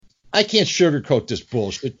I can't sugarcoat this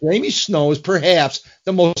bullshit. Jamie Snow is perhaps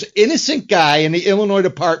the most innocent guy in the Illinois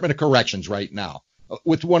Department of Corrections right now,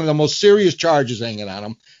 with one of the most serious charges hanging on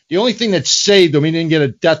him. The only thing that saved him, he didn't get a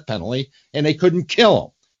death penalty, and they couldn't kill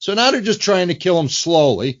him. So now they're just trying to kill him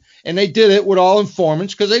slowly, and they did it with all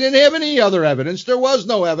informants because they didn't have any other evidence. There was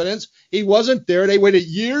no evidence. He wasn't there. They waited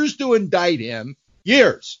years to indict him.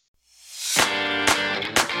 Years.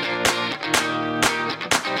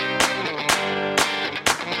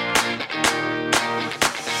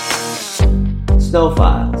 Snow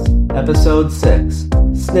Files, Episode 6,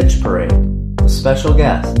 Snitch Parade, with special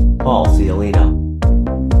guest, Paul Ciolino.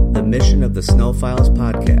 The mission of the Snow Files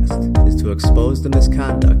podcast is to expose the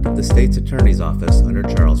misconduct of the state's attorney's office under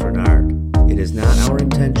Charles Renard. It is not our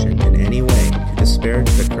intention in any way to disparage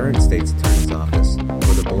the current state's attorney's office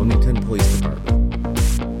or the Bloomington Police Department.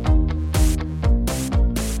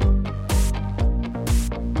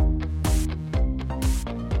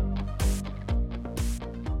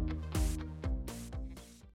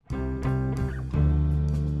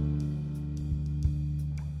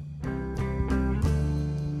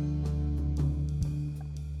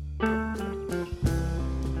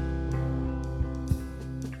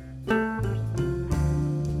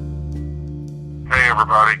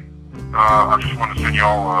 Everybody, I just want to send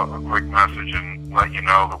y'all a quick message and let you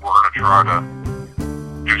know that we're going to try to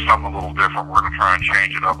do something a little different. We're going to try and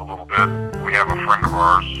change it up a little bit. We have a friend of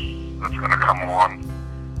ours that's going to come on.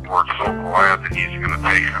 We're so glad that he's going to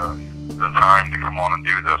take the time to come on and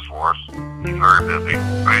do this for us. He's very busy,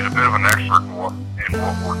 but he's a bit of an expert in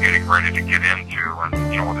what we're getting ready to get into, and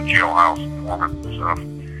with the jailhouse informant and stuff.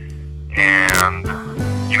 And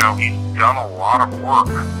he's done a lot of work.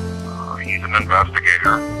 He's an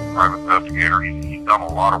investigator, private investigator. He's done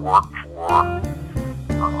a lot of work on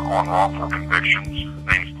wrongful convictions. His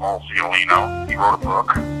name's Paul Ciolino. He wrote a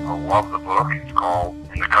book. I love the book. It's called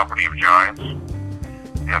In the Company of Giants.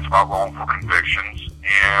 And it's about wrongful convictions.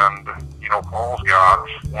 And, Paul's got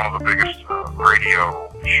one of the biggest radio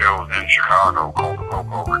shows in Chicago called the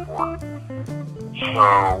Popo Report.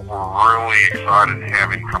 So we're really excited to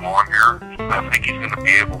have him come on here. I think he's going to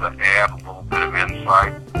be able to add a little bit of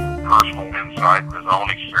insight, personal insight, his own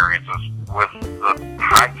experiences with the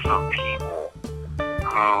types of people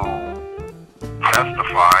who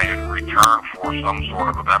testify in return for some sort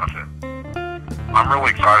of a benefit. I'm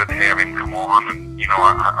really excited to have him come on, and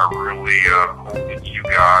I really hope that you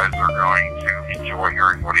guys are going to enjoy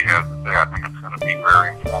hearing what he has to say. I think it's going to be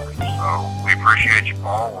very informative. So we appreciate you,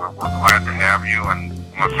 Paul. We're glad to have you, and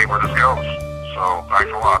let's see where this goes. So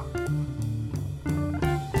thanks a lot.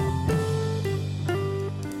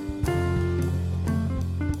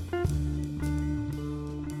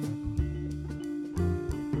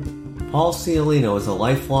 Paul Ciolino is a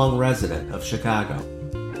lifelong resident of Chicago.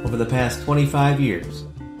 Over the past 25 years,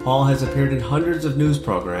 Paul has appeared in hundreds of news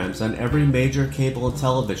programs on every major cable and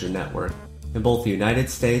television network in both the United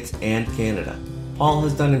States and Canada. Paul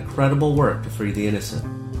has done incredible work to free the innocent.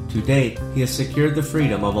 To date, he has secured the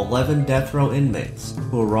freedom of 11 death row inmates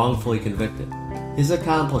who were wrongfully convicted. His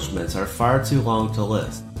accomplishments are far too long to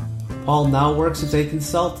list. Paul now works as a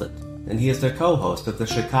consultant, and he is the co-host of the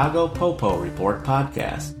Chicago Popo Report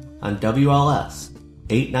podcast on WLS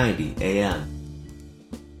 890 AM.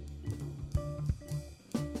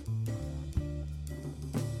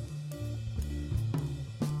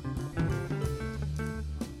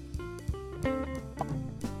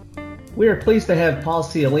 We are pleased to have Paul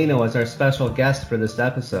Ciolino as our special guest for this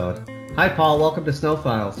episode. Hi, Paul. Welcome to Snow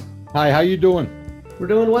Files. Hi, how you doing? We're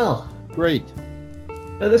doing well. Great.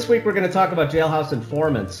 Now, this week we're going to talk about jailhouse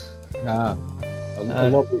informants. A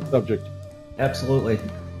lovely subject. Absolutely.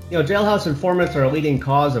 Jailhouse informants are a leading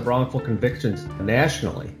cause of wrongful convictions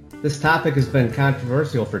nationally. This topic has been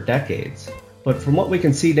controversial for decades, but from what we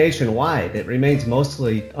can see nationwide, it remains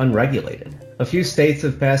mostly unregulated. A few states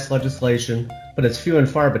have passed legislation, but it's few and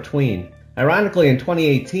far between. Ironically, in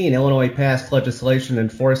 2018, Illinois passed legislation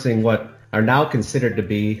enforcing what are now considered to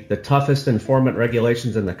be the toughest informant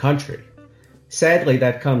regulations in the country. Sadly,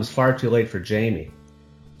 that comes far too late for Jamie.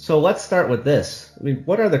 So let's start with this.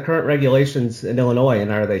 What are the current regulations in Illinois,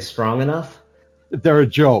 and are they strong enough? They're a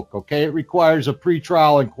joke, okay? It requires a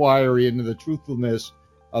pretrial inquiry into the truthfulness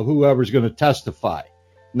of whoever's going to testify.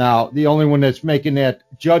 Now, the only one that's making that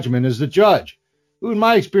judgment is the judge, who in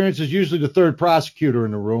my experience is usually the third prosecutor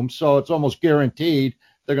in the room, so it's almost guaranteed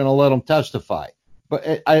they're going to let them testify.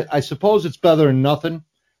 But I suppose it's better than nothing.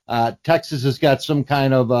 Texas has got some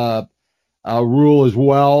kind of rule as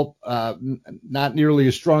well, not nearly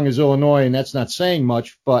as strong as Illinois, and that's not saying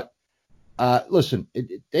much. But listen,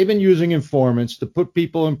 they've been using informants to put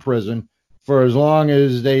people in prison for as long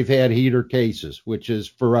as they've had heater cases, which is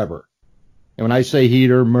forever. And when I say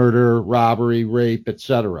heater, murder, robbery, rape,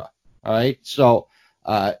 etc. All right. So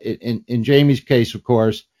in Jamie's case, of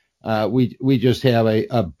course, we just have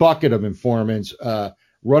a bucket of informants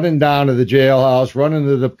running down to the jailhouse, running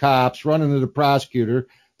to the cops, running to the prosecutor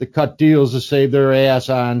to cut deals to save their ass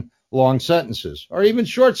on long sentences, or even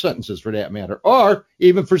short sentences for that matter, or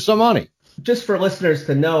even for some money. Just for listeners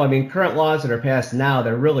to know, I mean, current laws that are passed now,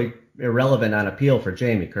 they're really irrelevant on appeal for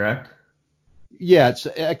Jamie, correct? Yeah, it's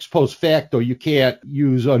ex post facto. You can't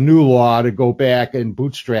use a new law to go back and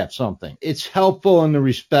bootstrap something. It's helpful in the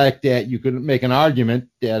respect that you could make an argument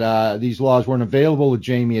that these laws weren't available to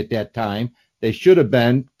Jamie at that time. They should have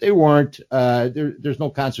been. They weren't. There's no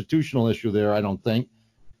constitutional issue there, I don't think.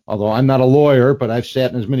 Although I'm not a lawyer, but I've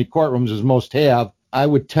sat in as many courtrooms as most have. I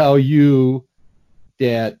would tell you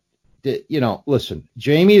that listen,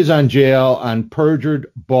 Jamie is on jail on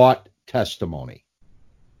perjured, bought testimony,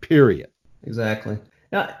 period. Exactly.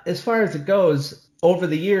 Now, as far as it goes, over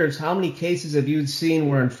the years, how many cases have you seen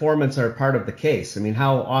where informants are part of the case? I mean,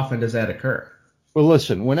 how often does that occur? Well,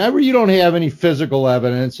 listen, whenever you don't have any physical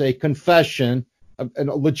evidence, a confession, a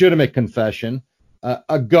legitimate confession,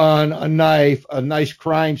 a gun, a knife, a nice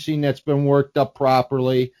crime scene that's been worked up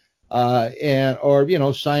properly,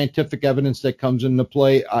 or scientific evidence that comes into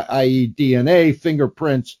play, i.e. DNA,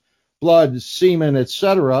 fingerprints, blood, semen,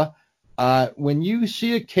 etc. When you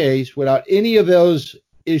see a case without any of those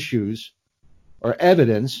issues or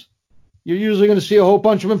evidence, you're usually going to see a whole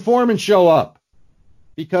bunch of informants show up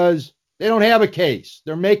because they don't have a case.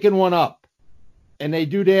 They're making one up. And they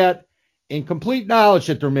do that in complete knowledge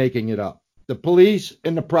that they're making it up. The police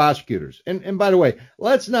and the prosecutors. And by the way,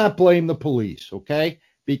 let's not blame the police, okay?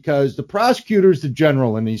 Because the prosecutor's the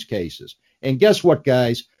general in these cases. And guess what,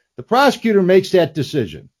 guys? The prosecutor makes that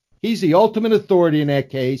decision. He's the ultimate authority in that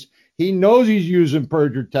case. He knows he's using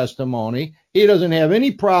perjured testimony. He doesn't have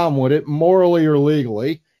any problem with it morally or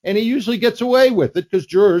legally. And he usually gets away with it because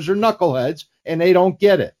jurors are knuckleheads and they don't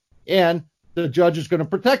get it. And the judge is going to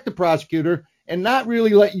protect the prosecutor and not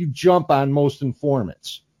really let you jump on most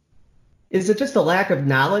informants. Is it just a lack of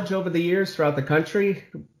knowledge over the years throughout the country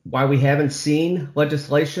why we haven't seen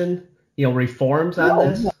legislation, reforms on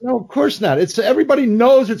this? No, of course not. Everybody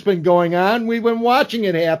knows it's been going on. We've been watching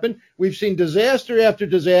it happen. We've seen disaster after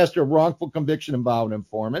disaster of wrongful conviction involving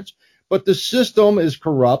informants. But the system is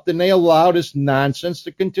corrupt, and they allow this nonsense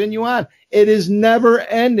to continue on. It is never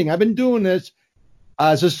ending. I've been doing this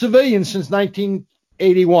as a civilian since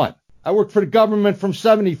 1981. I worked for the government from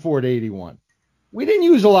 74 to 81. We didn't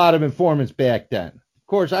use a lot of informants back then. Of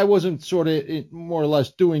course, I wasn't sort of more or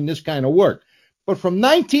less doing this kind of work. But from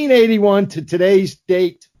 1981 to today's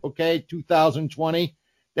date, 2020,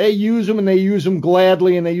 they use them, and they use them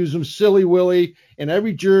gladly, and they use them silly-willy in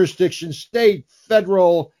every jurisdiction, state,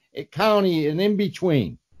 federal, county, and in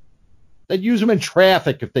between. They'd use them in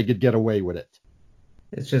traffic if they could get away with it.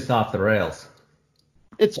 It's just off the rails.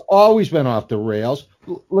 It's always been off the rails.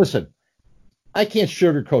 Listen, I can't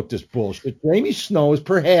sugarcoat this bullshit. Jamie Snow is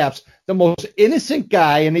perhaps the most innocent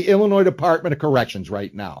guy in the Illinois Department of Corrections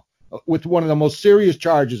right now, with one of the most serious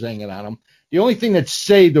charges hanging on him. The only thing that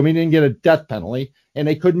saved him, he didn't get a death penalty, and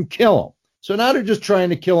they couldn't kill him. So now they're just trying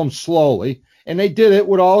to kill him slowly, and they did it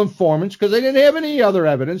with all informants because they didn't have any other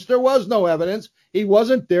evidence. There was no evidence. He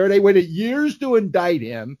wasn't there. They waited years to indict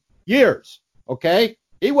him. Years, okay?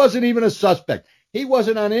 He wasn't even a suspect. He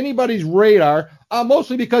wasn't on anybody's radar,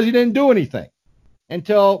 mostly because he didn't do anything.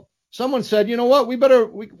 Until someone said, you know what, we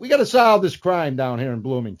got to solve this crime down here in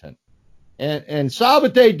Bloomington. And solve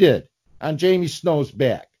it they did on Jamie Snow's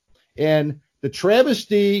back. And the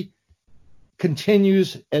travesty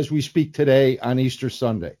continues as we speak today on Easter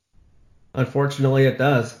Sunday. Unfortunately, it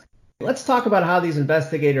does. Let's talk about how these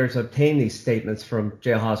investigators obtain these statements from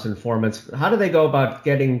jailhouse informants. How do they go about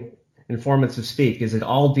getting informants to speak? Is it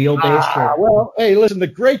all deal-based? Well, hey, listen, the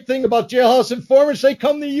great thing about jailhouse informants, they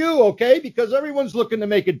come to you, okay? Because everyone's looking to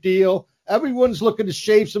make a deal. Everyone's looking to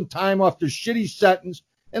shave some time off their shitty sentence.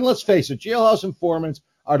 And let's face it, jailhouse informants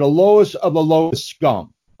are the lowest of the lowest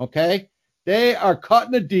scum, okay? They are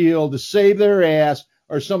cutting a deal to save their ass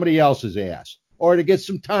or somebody else's ass, or to get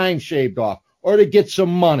some time shaved off, or to get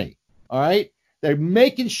some money, all right? They're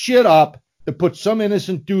making shit up to put some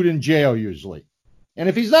innocent dude in jail usually. And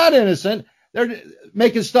if he's not innocent, they're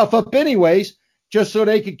making stuff up anyways, just so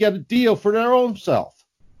they could get a deal for their own self.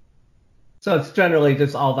 So it's generally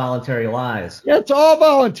just all voluntary lies. Yeah, it's all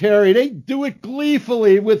voluntary. They do it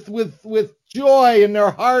gleefully with joy in their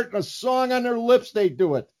heart and a song on their lips. They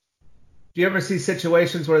do it. Do you ever see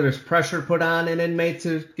situations where there's pressure put on an inmate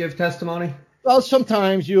to give testimony? Well,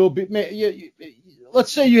 sometimes you'll be.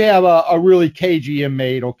 let's say you have a really cagey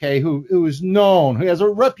inmate, okay, who is known, who has a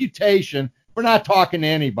reputation for not talking to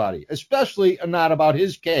anybody, especially not about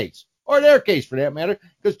his case or their case for that matter,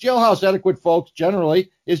 because jailhouse etiquette, folks,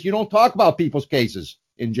 generally is you don't talk about people's cases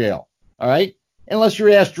in jail, all right, unless you're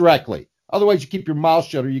asked directly. Otherwise, you keep your mouth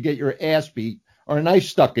shut or you get your ass beat or a knife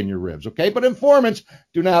stuck in your ribs, okay? But informants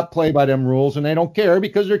do not play by them rules, and they don't care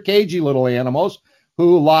because they're cagey little animals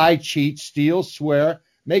who lie, cheat, steal, swear,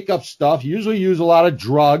 make up stuff, usually use a lot of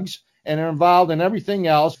drugs, and are involved in everything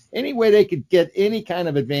else. Any way they could get any kind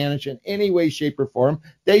of advantage in any way, shape, or form,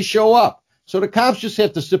 they show up. So the cops just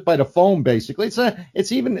have to sit by the phone, basically. It's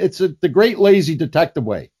the great lazy detective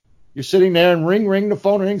way. You're sitting there and ring, the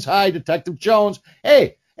phone rings. Hi, Detective Jones.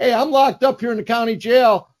 Hey, I'm locked up here in the county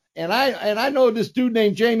jail, and I know this dude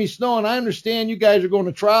named Jamie Snow, and I understand you guys are going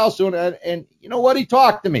to trial soon, and you know what? He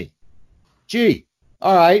talked to me. Gee,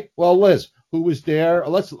 all right. Well, Liz, who was there?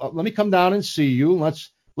 Let me come down and see you.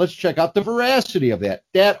 Let's check out the veracity of that.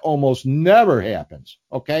 That almost never happens,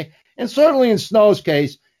 okay? And certainly in Snow's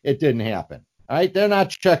case, it didn't happen, all right? They're not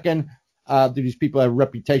checking, do these people have a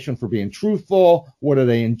reputation for being truthful? What are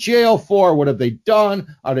they in jail for? What have they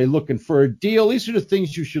done? Are they looking for a deal? These are the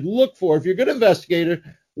things you should look for. If you're a good investigator,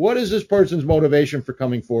 what is this person's motivation for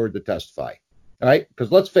coming forward to testify, all right?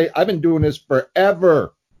 Because let's face it, I've been doing this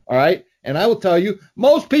forever, all right? And I will tell you,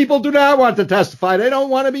 most people do not want to testify. They don't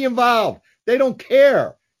want to be involved. They don't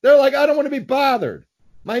care. They're like, I don't want to be bothered.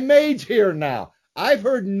 My maid's here now. I've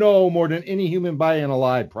heard no more than any human being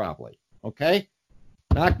alive, probably. Okay?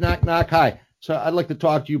 Knock, knock, knock. Hi. So I'd like to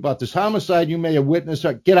talk to you about this homicide you may have witnessed.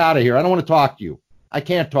 Get out of here. I don't want to talk to you. I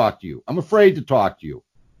can't talk to you. I'm afraid to talk to you.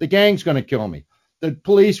 The gang's going to kill me. The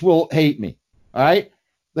police will hate me. All right?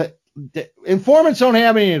 The informants don't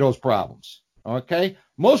have any of those problems. Okay?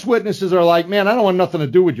 Most witnesses are like, man, I don't want nothing to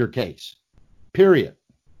do with your case. Period.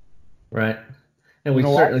 Right. And we've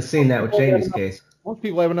certainly seen that with Jamie's case. Most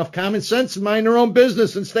people have enough common sense to mind their own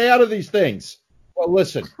business and stay out of these things. Well,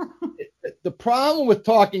 listen, the problem with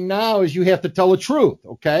talking now is you have to tell the truth,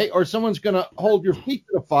 okay? Or someone's going to hold your feet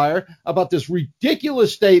to the fire about this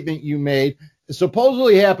ridiculous statement you made. It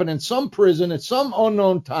supposedly happened in some prison at some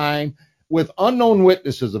unknown time with unknown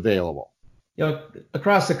witnesses available. You know,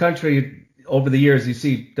 across the country over the years, you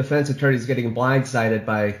see defense attorneys getting blindsided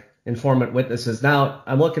by informant witnesses. Now,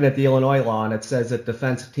 I'm looking at the Illinois law, and it says that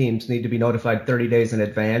defense teams need to be notified 30 days in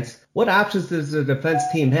advance. What options does the defense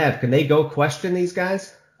team have? Can they go question these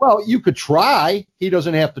guys? Well, you could try. He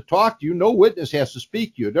doesn't have to talk to you. No witness has to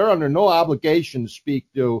speak to you. They're under no obligation to speak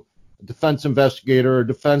to a defense investigator or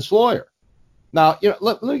defense lawyer. Now,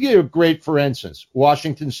 let me give you a great, for instance,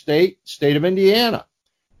 Washington State, state of Indiana,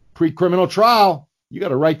 pre-criminal trial, you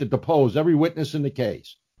got a right to depose every witness in the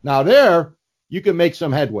case. Now there, you can make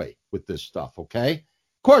some headway with this stuff, okay?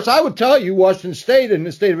 Of course, I would tell you Washington State and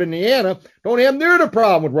the state of Indiana don't have near the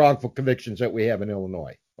problem with wrongful convictions that we have in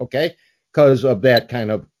Illinois, okay? Because of that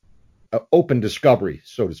kind of open discovery,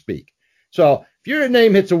 so to speak. So if your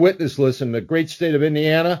name hits a witness list in the great state of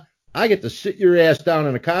Indiana, I get to sit your ass down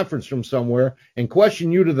in a conference room somewhere and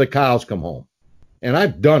question you till the cows come home. And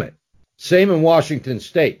I've done it. Same in Washington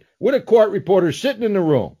State, with a court reporter sitting in the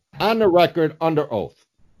room, on the record, under oath.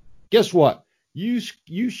 Guess what? You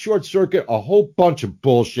short circuit a whole bunch of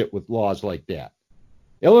bullshit with laws like that.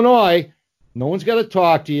 Illinois, no one's got to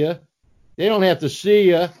talk to you. They don't have to see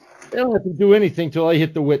you. They don't have to do anything till they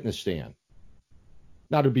hit the witness stand.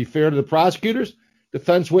 Now, to be fair to the prosecutors,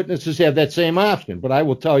 defense witnesses have that same option. But I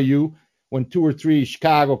will tell you, when 2 or 3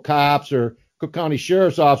 Chicago cops or Cook County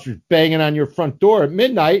sheriff's officers banging on your front door at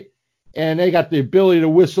midnight, and they got the ability to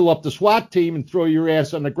whistle up the SWAT team and throw your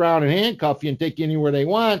ass on the ground and handcuff you and take you anywhere they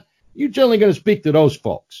want, you're generally going to speak to those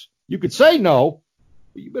folks. You could say no,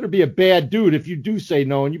 but you better be a bad dude if you do say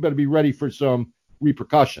no, and you better be ready for some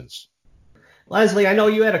repercussions. Leslie, I know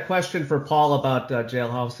you had a question for Paul about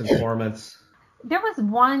jailhouse informants. There was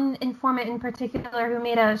one informant in particular who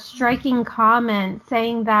made a striking comment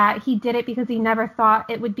saying that he did it because he never thought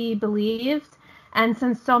it would be believed. And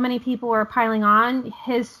since so many people were piling on,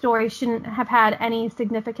 his story shouldn't have had any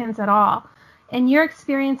significance at all. In your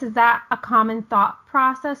experience, is that a common thought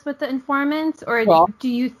process with the informants? Or do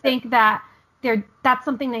you think that that's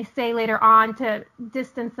something they say later on to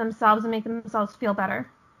distance themselves and make themselves feel better?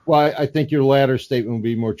 Well, I think your latter statement would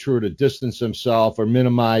be more true, to distance themselves or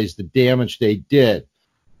minimize the damage they did.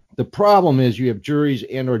 The problem is you have juries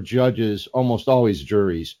and or judges, almost always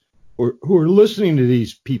juries, who are listening to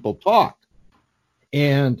these people talk.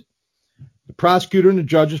 And the prosecutor and the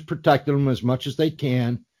judges protect them as much as they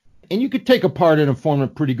can. And you could take apart an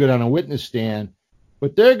informant pretty good on a witness stand,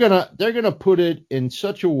 but they're gonna put it in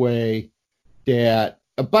such a way that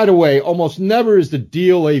By the way, almost never is the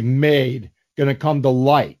deal they've made going to come to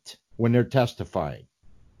light when they're testifying,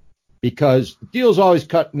 because the deal's always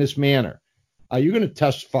cut in this manner. You're going to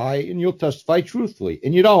testify, and you'll testify truthfully.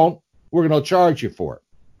 And you don't, we're going to charge you for it.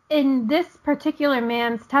 In this particular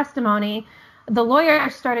man's testimony,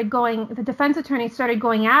 the defense attorney started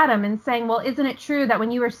going at him and saying, well, isn't it true that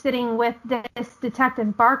when you were sitting with this Detective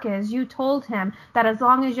Barkis, you told him that as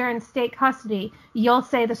long as you're in state custody, you'll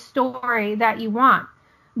say the story that you want.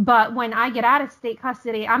 But when I get out of state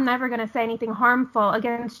custody, I'm never going to say anything harmful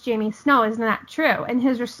against Jamie Snow. Isn't that true? And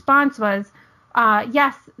his response was,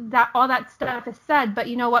 yes, that all that stuff is said, but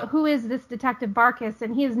you know what? Who is this Detective Barkis?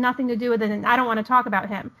 And he has nothing to do with it, and I don't want to talk about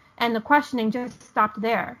him. And the questioning just stopped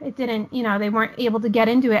there. It didn't, they weren't able to get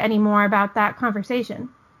into it anymore about that conversation.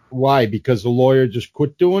 Why? Because the lawyer just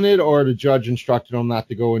quit doing it, or the judge instructed him not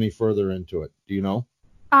to go any further into it? Do you know?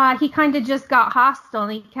 He kind of just got hostile,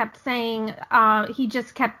 and he kept saying, he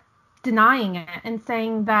just kept denying it and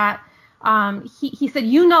saying that he said,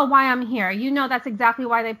 you know why I'm here. You know that's exactly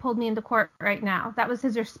why they pulled me into court right now. That was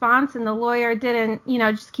his response, and the lawyer didn't,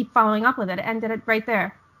 just keep following up with it. It ended it right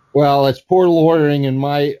there. Well, it's poor lawyering in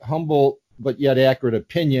my humble but yet accurate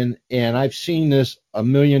opinion, and I've seen this a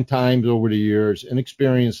million times over the years.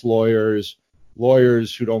 Inexperienced lawyers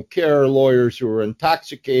who don't care, lawyers who are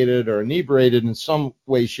intoxicated or inebriated in some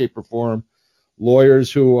way, shape, or form,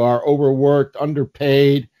 lawyers who are overworked,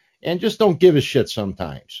 underpaid, and just don't give a shit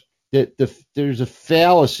sometimes. There's a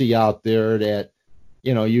fallacy out there that,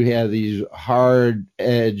 you have these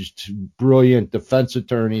hard-edged, brilliant defense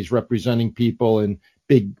attorneys representing people in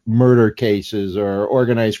big murder cases or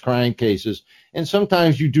organized crime cases, and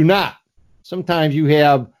sometimes you do not. Sometimes you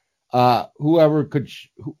have whoever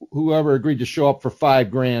agreed to show up for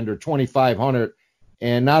 $5,000 or $2,500,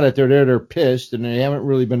 and now that they're there, they're pissed, and they haven't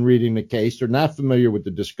really been reading the case. They're not familiar with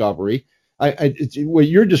the discovery. What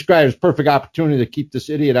you're describing is perfect opportunity to keep this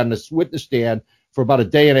idiot on this witness stand for about a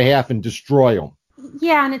day and a half and destroy him.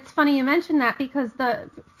 Yeah, and it's funny you mentioned that, because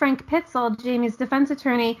Frank Pitzel, Jamie's defense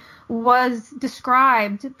attorney, was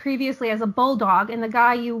described previously as a bulldog and the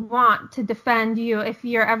guy you want to defend you if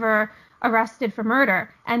you're ever arrested for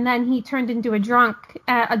murder. And then he turned into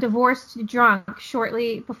a divorced drunk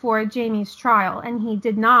shortly before Jamie's trial, and he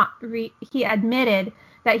admitted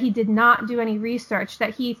that he did not do any research,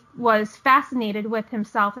 that he was fascinated with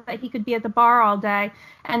himself, that he could be at the bar all day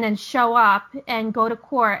and then show up and go to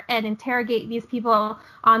court and interrogate these people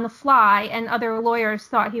on the fly, and other lawyers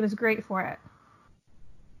thought he was great for it.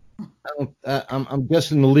 I'm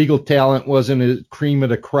guessing the legal talent wasn't a cream of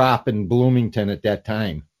the crop in Bloomington at that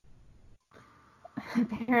time.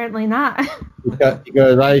 Apparently not.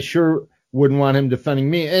 Because I sure wouldn't want him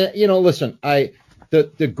defending me. Listen,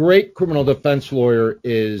 The great criminal defense lawyer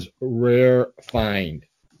is rare find,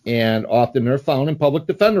 and often they're found in public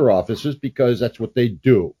defender offices because that's what they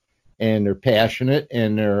do, and they're passionate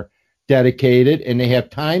and they're dedicated and they have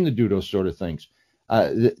time to do those sort of things.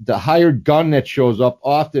 The hired gun that shows up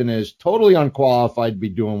often is totally unqualified to be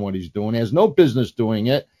doing what he's doing, has no business doing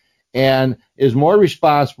it, and is more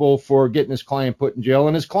responsible for getting his client put in jail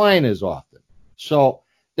than his client is often. So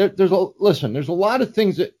there's a lot of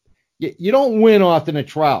things that you don't win often at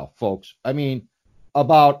trial, folks. I mean,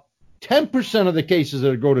 about 10% of the cases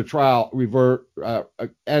that go to trial revert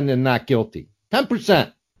end in not guilty.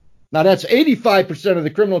 10%. Now, that's 85% of the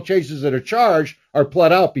criminal cases that are charged are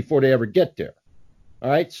pled out before they ever get there. All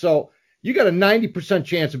right? So you got a 90%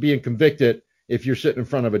 chance of being convicted if you're sitting in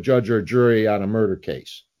front of a judge or a jury on a murder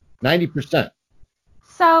case. 90%.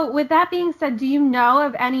 So with that being said, do you know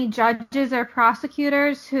of any judges or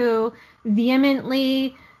prosecutors who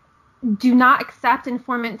vehemently do not accept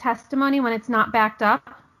informant testimony when it's not backed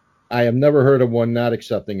up? I have never heard of one not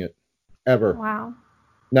accepting it, ever. Wow.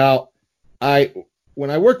 Now, when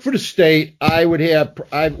I worked for the state, there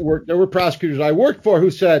were prosecutors I worked for who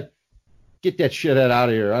said, get that shithead out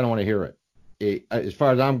of here. I don't want to hear it. As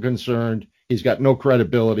far as I'm concerned, he's got no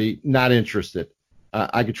credibility, not interested.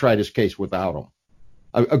 I could try this case without him.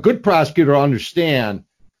 A good prosecutor will understand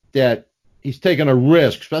that he's taking a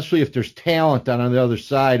risk, especially if there's talent on the other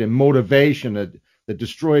side and motivation that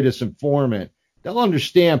destroy this informant. They'll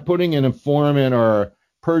understand putting an informant or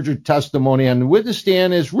perjured testimony on the witness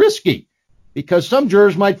stand is risky because some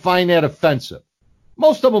jurors might find that offensive.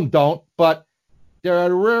 Most of them don't, but there are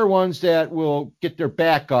the rare ones that will get their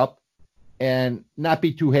back up and not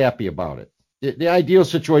be too happy about it. The ideal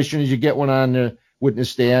situation is you get one on the witness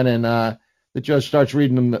stand and the judge starts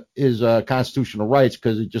reading him his constitutional rights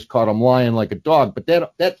because he just caught him lying like a dog. But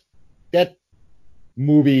that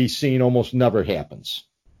movie scene almost never happens.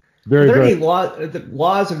 Are there any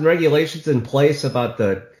laws and regulations in place about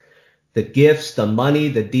the the gifts, the money,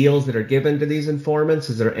 the deals that are given to these informants?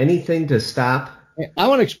 Is there anything to stop? I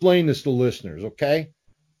want to explain this to listeners, okay?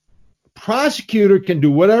 Prosecutor can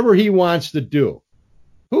do whatever he wants to do.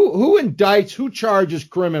 Who indicts, who charges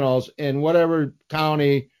criminals in whatever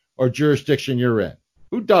county or jurisdiction you're in?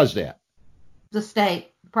 Who does that? The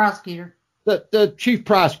state prosecutor. The chief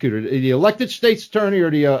prosecutor, the elected state's attorney or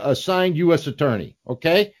the assigned U.S. attorney,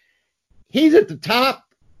 okay? He's at the top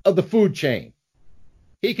of the food chain.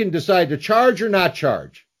 He can decide to charge or not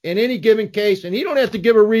charge in any given case, and he don't have to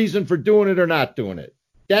give a reason for doing it or not doing it.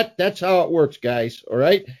 That's how it works, guys, all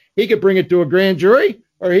right? He could bring it to a grand jury,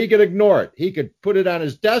 or he could ignore it. He could put it on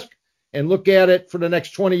his desk and look at it for the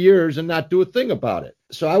next 20 years and not do a thing about it.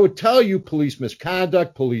 So I would tell you police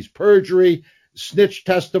misconduct, police perjury, snitch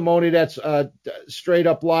testimony that's straight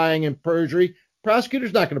up lying and perjury.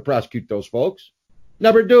 Prosecutor's not going to prosecute those folks.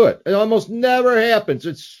 Never do it. It almost never happens.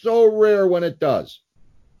 It's so rare when it does.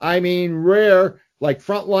 I mean, rare, like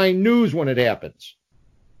Frontline News when it happens,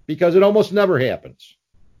 because it almost never happens.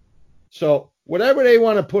 So whatever they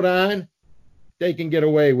want to put on, they can get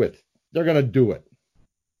away with. They're going to do it.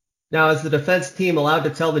 Now, is the defense team allowed to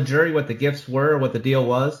tell the jury what the gifts were or what the deal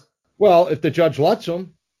was? Well, if the judge lets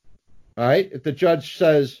them, all right? If the judge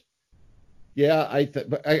says, yeah, I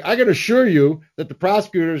can assure you that the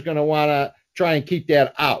prosecutor is going to want to try and keep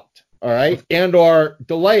that out, all right? And or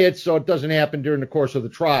delay it so it doesn't happen during the course of the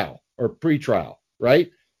trial or pretrial,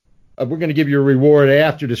 right? We're going to give you a reward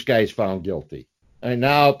after this guy's found guilty. And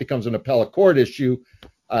now it becomes an appellate court issue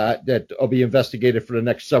that will be investigated for the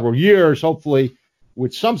next several years, hopefully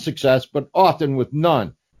with some success, but often with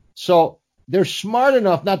none. So they're smart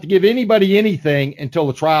enough not to give anybody anything until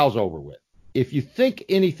the trial's over with. If you think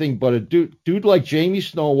anything but a dude like Jamie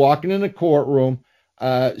Snow walking in a courtroom,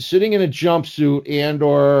 sitting in a jumpsuit and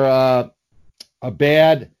or a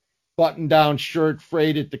bad button-down shirt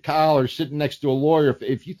frayed at the collar, sitting next to a lawyer,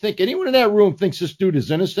 if you think anyone in that room thinks this dude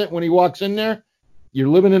is innocent when he walks in there, you're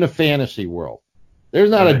living in a fantasy world. There's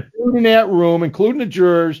not a dude in that room, including the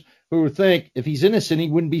jurors, who would think if he's innocent, he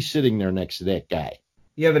wouldn't be sitting there next to that guy.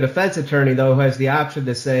 You have a defense attorney, though, who has the option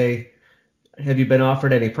to say, have you been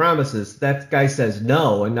offered any promises? That guy says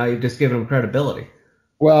no, and now you've just given him credibility.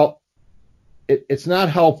 Well, it's not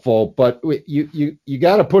helpful, but you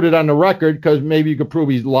got to put it on the record because maybe you could prove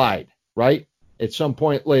he's lied, right? At some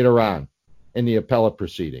point later on in the appellate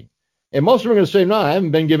proceeding. And most of them are going to say, no, I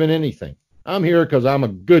haven't been given anything. I'm here because I'm a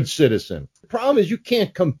good citizen. The problem is you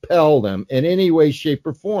can't compel them in any way, shape,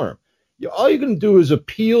 or form. All you can do is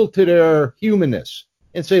appeal to their humanness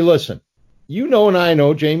and say, listen, you know and I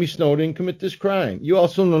know Jamie Snow didn't commit this crime. You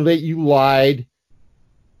also know that you lied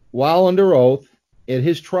while under oath at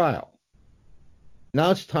his trial.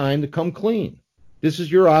 Now it's time to come clean. This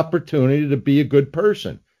is your opportunity to be a good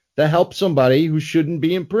person, to help somebody who shouldn't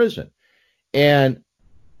be in prison. And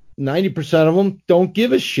 90% of them don't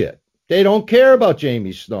give a shit. They don't care about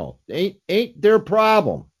Jamie Snow. Ain't their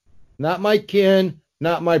problem. Not my kin,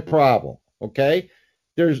 not my problem. Okay?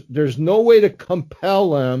 There's no way to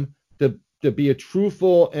compel them to be a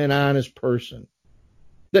truthful and honest person.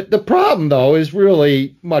 The problem, though, is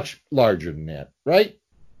really much larger than that, right?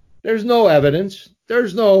 There's no evidence.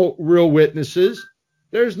 There's no real witnesses.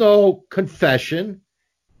 There's no confession.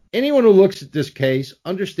 Anyone who looks at this case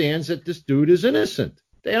understands that this dude is innocent.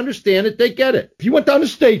 They understand it. They get it. If you went down to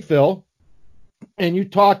Stateville and you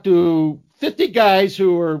talked to 50 guys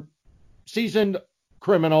who are seasoned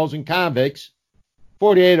criminals and convicts,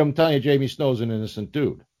 48 of them tell you Jamie Snow's an innocent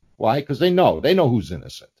dude. Why? Because they know who's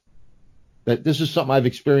innocent. That this is something I've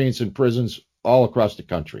experienced in prisons all across the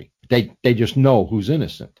country. They just know who's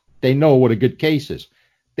innocent. They know what a good case is.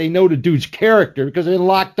 They know the dude's character because they've been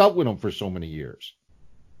locked up with him for so many years.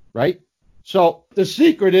 Right? So the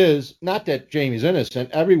secret is not that Jamie's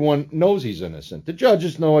innocent. Everyone knows he's innocent. The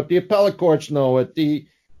judges know it. The appellate courts know it. The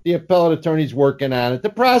appellate attorney's working on it. The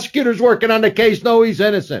prosecutor's working on the case. No, he's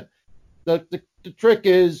innocent. The trick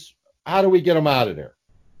is, how do we get him out of there?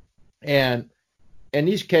 And in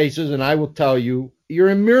these cases, and I will tell you, you're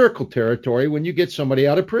in miracle territory when you get somebody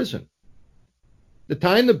out of prison. The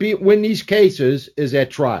time to win these cases is at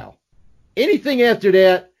trial. Anything after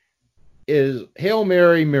that is Hail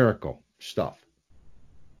Mary miracle stuff.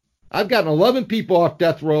 I've gotten 11 people off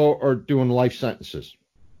death row or doing life sentences.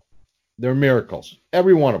 They're miracles,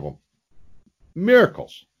 every one of them.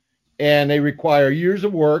 Miracles. And they require years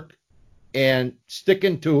of work and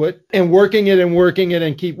sticking to it and working it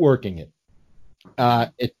and keep working it.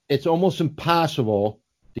 It's almost impossible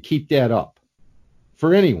to keep that up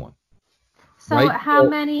for anyone. So right? How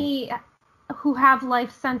many who have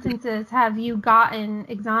life sentences have you gotten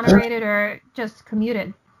exonerated or just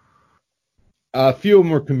commuted? A few of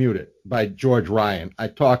them were commuted by George Ryan. I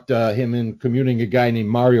talked him in commuting a guy named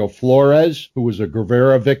Mario Flores, who was a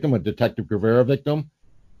Guevara victim, a Detective Guevara victim.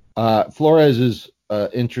 Flores is an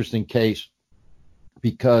interesting case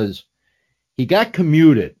because he got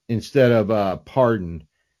commuted instead of pardoned,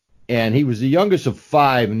 and he was the youngest of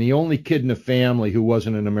 5 and the only kid in the family who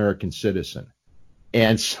wasn't an American citizen.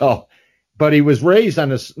 And so, but he was raised on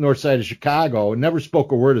the north side of Chicago and never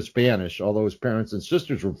spoke a word of Spanish, although his parents and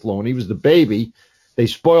sisters were fluent. He was the baby. They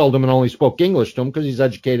spoiled him and only spoke English to him because he's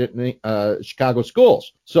educated in Chicago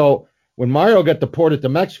schools. So when Mario got deported to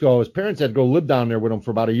Mexico, his parents had to go live down there with him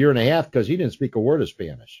for about a year and a half because he didn't speak a word of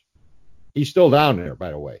Spanish. He's still down there,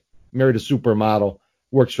 by the way. Married a supermodel,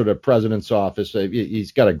 works for the president's office.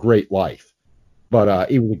 He's got a great life. But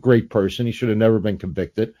he was a great person. He should have never been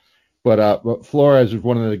convicted. But Flores was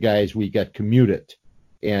one of the guys we got commuted,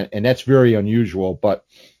 and that's very unusual. But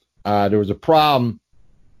there was a problem.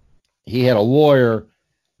 He had a lawyer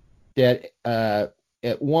that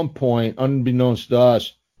at one point, unbeknownst to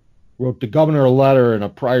us, wrote the governor a letter in a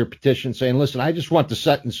prior petition saying, listen, I just want the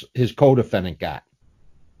sentence his co-defendant got,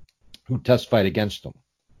 who testified against him,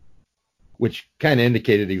 which kind of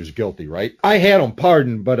indicated he was guilty, right? I had him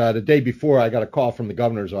pardoned, but the day before I got a call from the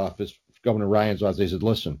governor's office, Governor Ryan's office. They said,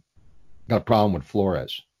 listen, got a problem with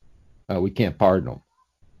Flores. We can't pardon him.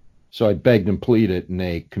 So I begged and pleaded, and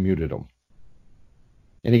they commuted him.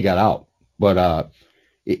 And he got out. But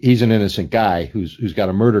he's an innocent guy who's got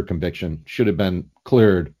a murder conviction, should have been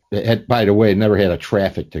cleared. Had, by the way, never had a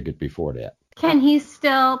traffic ticket before that. Can he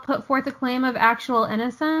still put forth a claim of actual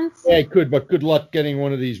innocence? Yeah, he could, but good luck getting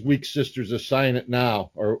one of these weak sisters to sign it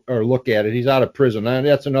now or look at it. He's out of prison. And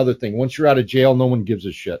that's another thing. Once you're out of jail, no one gives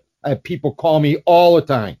a shit. I have people call me all the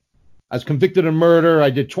time. I was convicted of murder. I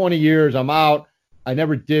did 20 years. I'm out. I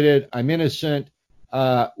never did it. I'm innocent.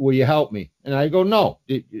 Will you help me? And I go, no.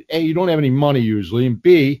 A, you don't have any money usually. And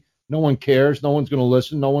B, no one cares. No one's going to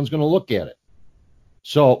listen. No one's going to look at it.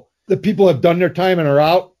 So the people have done their time and are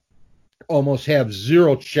out almost have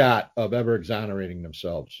zero shot of ever exonerating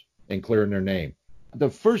themselves and clearing their name. The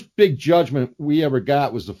first big judgment we ever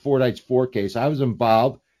got was the Fordyce 4 case. I was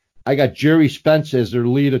involved. I got Jerry Spence as their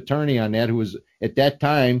lead attorney on that, who was at that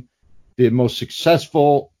time the most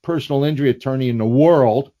successful personal injury attorney in the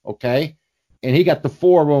world, okay? And he got the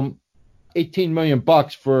 4 of them $18 million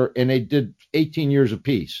and they did 18 years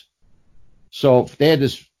apiece. So if they had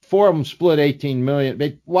this 4 of them split 18 million,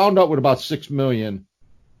 they wound up with about $6 million.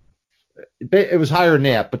 It was higher than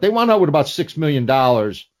that, but they wound up with about $6 million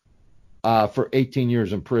for 18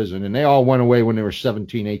 years in prison. And they all went away when they were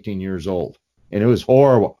 17, 18 years old. And it was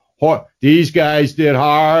horrible. These guys did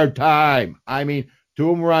hard time. I mean, 2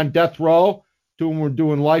 of them were on death row. 2 of them were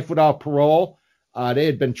doing life without parole. They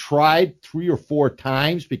had been tried 3 or 4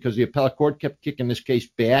 times because the appellate court kept kicking this case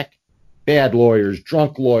back. Bad lawyers,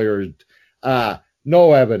 drunk lawyers,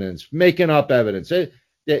 no evidence, making up evidence.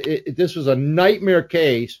 This was a nightmare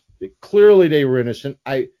case. Clearly they were innocent.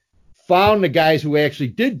 I found the guys who actually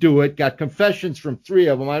did do it, got confessions from 3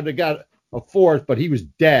 of them. I would have got a 4th, but he was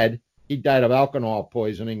dead. He died of alcohol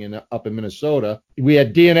poisoning up in Minnesota. We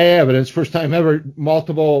had DNA evidence. First time ever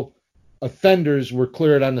multiple offenders were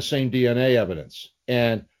cleared on the same DNA evidence.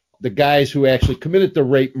 And the guys who actually committed the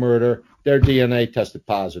rape murder, their DNA tested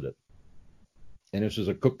positive. And this was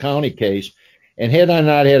a Cook County case. And had I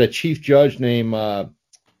not had a chief judge named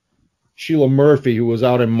Sheila Murphy, who was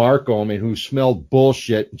out in Markham and who smelled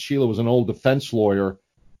bullshit, and Sheila was an old defense lawyer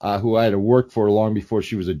who I had to work for long before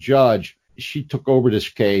she was a judge, she took over this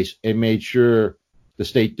case and made sure the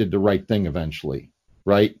state did the right thing eventually,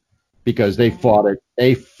 right? Because they fought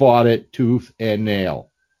it tooth and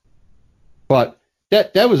nail. But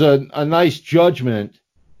that was a nice judgment,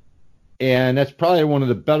 and that's probably one of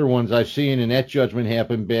the better ones I've seen, and that judgment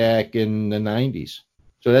happened back in the 90s.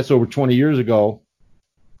 So that's over 20 years ago.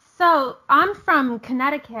 So I'm from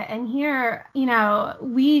Connecticut, and here,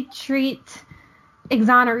 we treat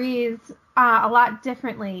exonerees a lot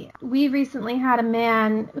differently. We recently had a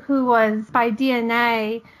man who was, by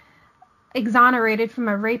DNA, exonerated from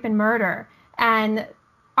a rape and murder, and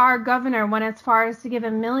our governor went as far as to give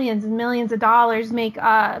him millions and millions of dollars, make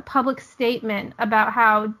a public statement about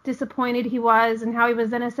how disappointed he was and how he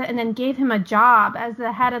was innocent, and then gave him a job as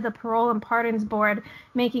the head of the Parole and Pardons Board,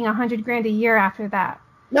 making $100,000 a year after that.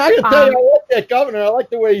 Now, I can tell you, I like that governor. I like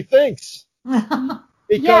the way he thinks.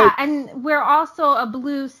 Yeah, and we're also a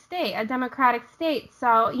blue state, a Democratic state. So,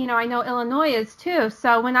 I know Illinois is too.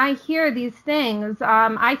 So when I hear these things,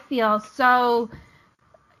 I feel so,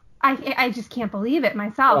 I just can't believe it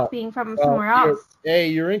myself, being from somewhere else.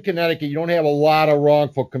 You're in Connecticut. You don't have a lot of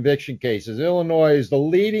wrongful conviction cases. Illinois is the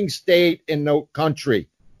leading state in the country,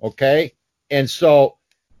 okay? And so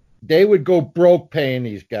they would go broke paying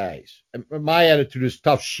these guys. And my attitude is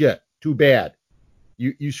tough shit. Too bad.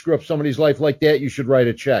 You screw up somebody's life like that, you should write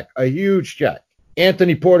a check, a huge check.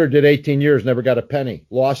 Anthony Porter did 18 years, never got a penny,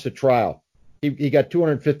 lost a trial. He got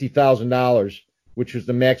 $250,000, which was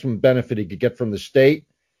the maximum benefit he could get from the state,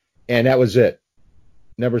 and that was it.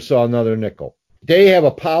 Never saw another nickel. They have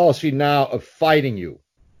a policy now of fighting you.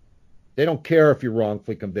 They don't care if you're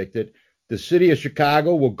wrongfully convicted. The city of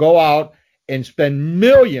Chicago will go out and spend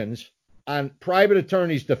millions on private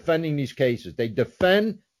attorneys defending these cases. They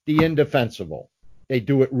defend the indefensible. They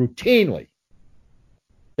do it routinely.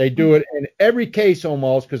 They do it in every case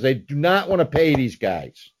almost because they do not want to pay these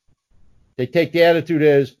guys. They take the attitude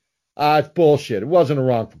as, it's bullshit. It wasn't a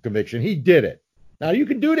wrongful conviction. He did it. Now, you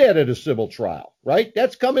can do that at a civil trial, right?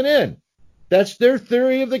 That's coming in. That's their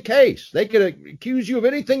theory of the case. They could accuse you of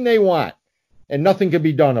anything they want, and nothing can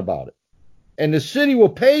be done about it. And the city will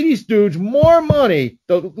pay these dudes more money,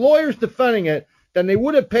 the lawyers defending it, than they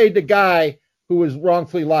would have paid the guy who was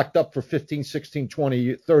wrongfully locked up for 15, 16,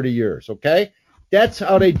 20, 30 years, okay? That's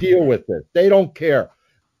how they deal with it. They don't care.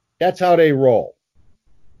 That's how they roll.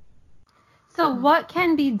 So what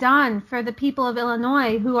can be done for the people of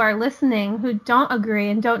Illinois who are listening, who don't agree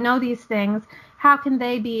and don't know these things? How can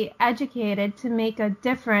they be educated to make a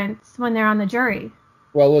difference when they're on the jury?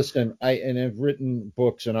 Well, listen, I've written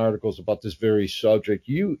books and articles about this very subject.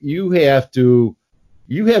 You have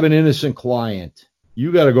an innocent client.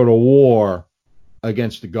 You got to go to war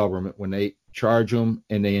against the government when they charge them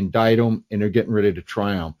and they indict them and they're getting ready to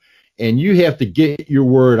try them. And you have to get your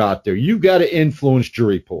word out there. You got to influence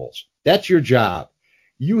jury pools. That's your job.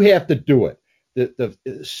 You have to do it.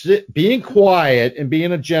 Being quiet and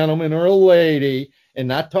being a gentleman or a lady and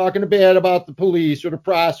not talking bad about the police or the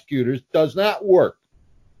prosecutors does not work,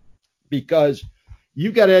 because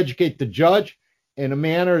you got to educate the judge in a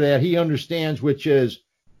manner that he understands, which is,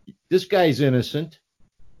 this guy's innocent,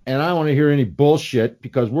 and I don't want to hear any bullshit,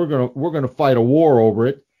 because we're gonna fight a war over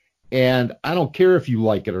it, and I don't care if you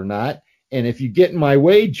like it or not. And if you get in my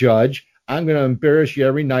way, judge, I'm going to embarrass you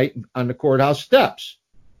every night on the courthouse steps.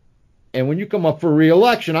 And when you come up for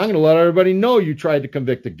re-election, I'm going to let everybody know you tried to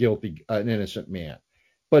convict an innocent man.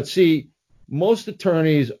 But see, most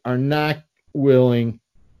attorneys are not willing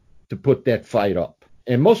to put that fight up.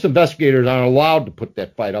 And most investigators aren't allowed to put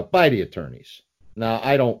that fight up by the attorneys. Now,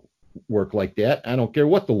 I don't work like that. I don't care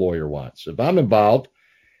what the lawyer wants. If I'm involved,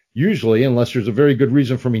 usually, unless there's a very good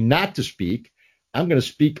reason for me not to speak, I'm going to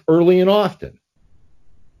speak early and often.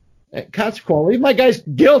 And consequently, if my guy's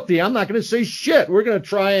guilty, I'm not going to say shit. We're going to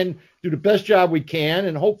try and do the best job we can,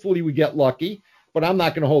 and hopefully we get lucky. But I'm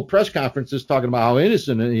not going to hold press conferences talking about how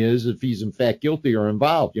innocent he is if he's in fact guilty or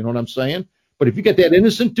involved. You know what I'm saying? But if you get that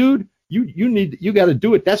innocent dude, you got to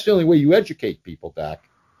do it. That's the only way you educate people, Doc.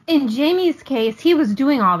 In Jamie's case, he was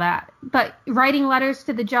doing all that, but writing letters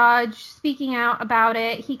to the judge, speaking out about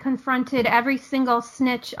it. He confronted every single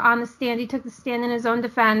snitch on the stand. He took the stand in his own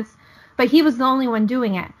defense, but he was the only one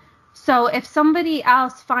doing it. So if somebody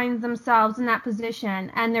else finds themselves in that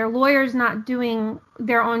position and their lawyer's not doing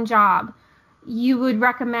their own job, you would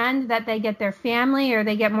recommend that they get their family or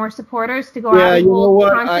they get more supporters to go out and hold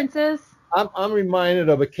conferences? I'm reminded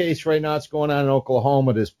of a case right now that's going on in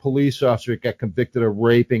Oklahoma. This police officer got convicted of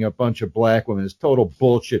raping a bunch of black women. It's total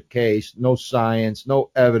bullshit case. No science, no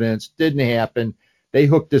evidence. Didn't happen. They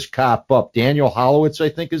hooked this cop up. Daniel Holowitz, I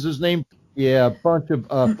think is his name. Yeah, a bunch of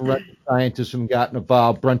forensic scientists have gotten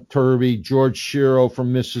involved. Brent Turvey, George Shiro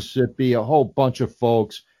from Mississippi, a whole bunch of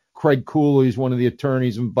folks. Craig Cooley's one of the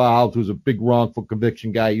attorneys involved, who's a big wrongful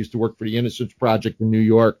conviction guy. He used to work for the Innocence Project in New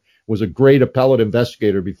York. Was a great appellate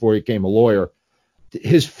investigator before he became a lawyer.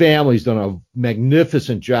 His family's done a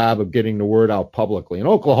magnificent job of getting the word out publicly. And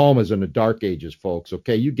Oklahoma's in the dark ages, folks,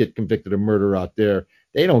 okay? You get convicted of murder out there,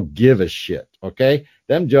 they don't give a shit, okay?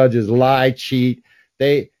 Them judges lie, cheat.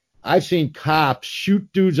 I've seen cops shoot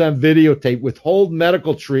dudes on videotape, withhold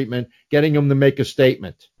medical treatment, getting them to make a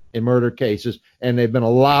statement in murder cases, and they've been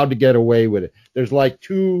allowed to get away with it. There's like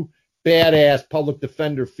two badass public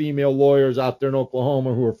defender female lawyers out there in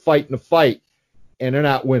Oklahoma who are fighting the fight, and they're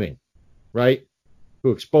not winning, right? Who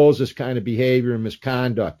expose this kind of behavior and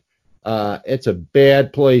misconduct. It's a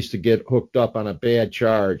bad place to get hooked up on a bad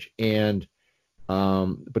charge. And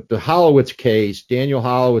but the Holowitz case, Daniel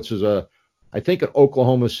Holowitz is I think an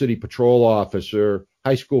Oklahoma City patrol officer,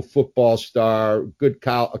 high school football star, good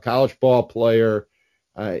college ball player.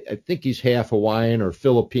 I think he's half Hawaiian or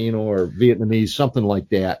Filipino or Vietnamese, something like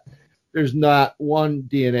that. There's not one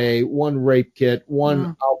DNA, one rape kit,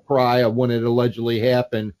 one outcry of when it allegedly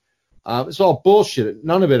happened. It's all bullshit.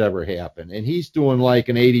 None of it ever happened. And he's doing like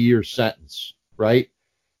an 80-year sentence, right?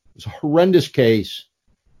 was a horrendous case,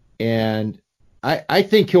 and I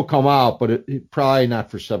think he'll come out, but it probably not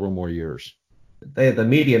for several more years. The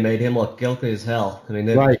media made him look guilty as hell. I mean,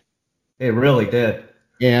 they really did.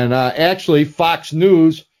 And actually, Fox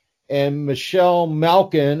News and Michelle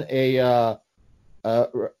Malkin, a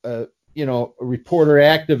reporter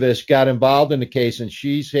activist, got involved in the case, and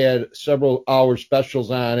she's had several hour specials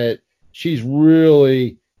on it. She's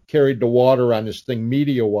really carried the water on this thing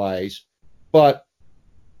media-wise, but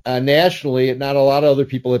nationally, not a lot of other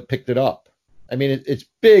people have picked it up. I mean, it's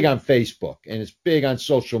big on Facebook, and it's big on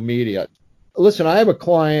social media. Listen, I have a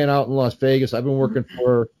client out in Las Vegas I've been working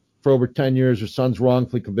for over 10 years. Her son's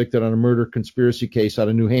wrongfully convicted on a murder conspiracy case out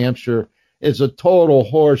of New Hampshire. It's a total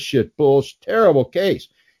horseshit, bullshit, terrible case.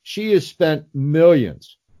 She has spent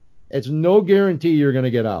millions. It's no guarantee you're going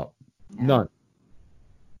to get out. Yeah.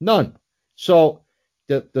 None. So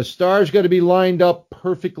the stars got to be lined up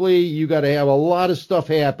perfectly. You got to have a lot of stuff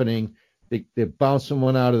happening to bounce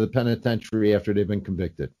someone out of the penitentiary after they've been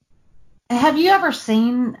convicted. Have you ever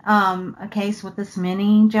seen a case with this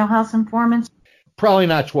many jailhouse informants? Probably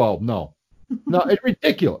not 12, no. No, it's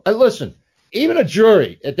ridiculous. Listen, even a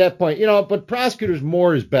jury at that point, but prosecutors,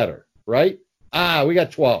 more is better, right? We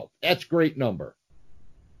got 12. That's a great number.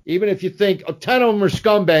 Even if you think 10 of them are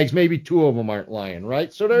scumbags, maybe 2 of them aren't lying,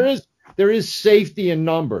 right? So there is safety in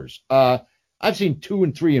numbers. I've seen 2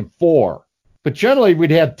 and 3 and 4, but generally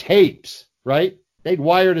we'd have tapes, right? They'd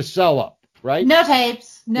wire the cell up, right? No tapes.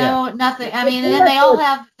 No, yeah. Nothing. I mean, and then they all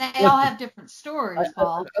have different stories,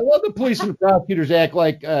 Paul. I love the police and the prosecutors act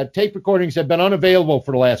like tape recordings have been unavailable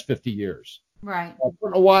for the last 50 years. Right.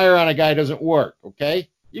 Putting a wire on a guy doesn't work, okay?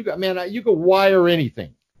 You could wire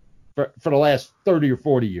anything for the last 30 or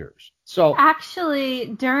 40 years. So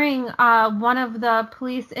actually, during one of the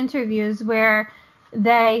police interviews where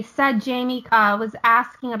they said Jamie was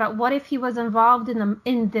asking about what if he was involved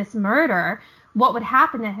in this murder, what would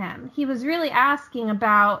happen to him? He was really asking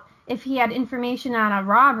about if he had information on a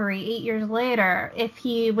robbery 8 years later, if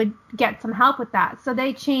he would get some help with that. So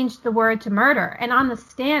they changed the word to murder. And on the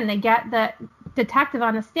stand, they get the detective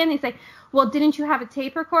on the stand. They say, well, didn't you have a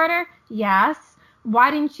tape recorder? Yes.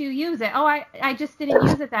 Why didn't you use it? Oh, I just didn't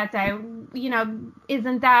use it that day.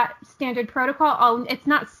 Isn't that standard protocol? Oh, it's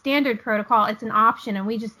not standard protocol. It's an option, and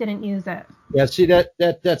we just didn't use it. Yeah, see,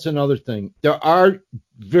 that's another thing. There are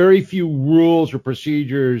very few rules or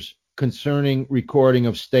procedures concerning recording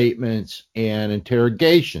of statements and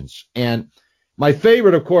interrogations. And my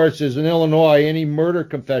favorite, of course, is in Illinois, any murder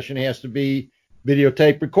confession has to be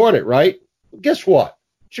videotape recorded, right? Well, guess what?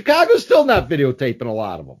 Chicago's still not videotaping a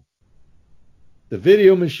lot of them. The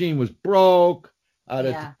video machine was broke. The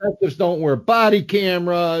detectives don't wear body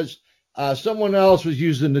cameras. Someone else was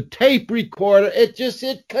using the tape recorder.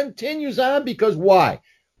 It continues on because why?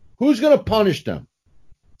 Who's going to punish them?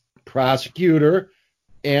 Prosecutor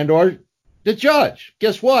and or the judge.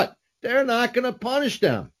 Guess what? They're not going to punish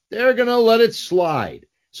them. They're going to let it slide.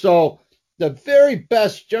 So the very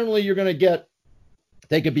best generally you're going to get,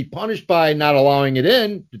 they could be punished by not allowing it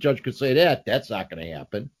in. The judge could say that's not going to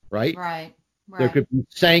happen, right? Right. There could be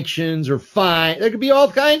sanctions or fine. There could be all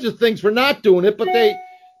kinds of things for not doing it, but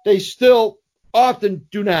they still often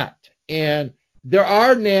do not. And there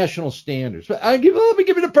are national standards. But let me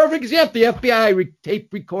give you the perfect example. The FBI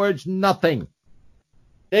tape records nothing.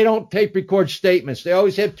 They don't tape record statements. They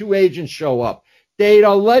always have 2 agents show up. They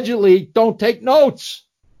allegedly don't take notes.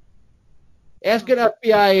 Ask an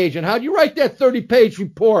FBI agent, how'd you write that 30-page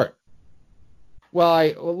report? Well,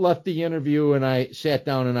 I left the interview and I sat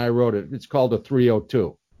down and I wrote it. It's called a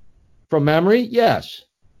 302. From memory? Yes.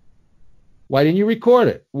 Why didn't you record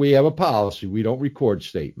it? We have a policy. We don't record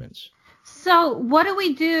statements. So what do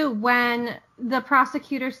we do when the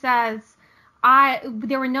prosecutor says,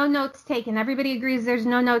 there were no notes taken? Everybody agrees there's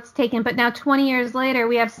no notes taken, but now 20 years later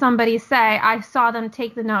we have somebody say, I saw them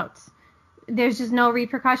take the notes. There's just no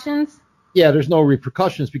repercussions? Yeah, there's no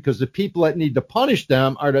repercussions because the people that need to punish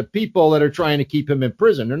them are the people that are trying to keep him in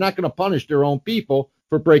prison. They're not going to punish their own people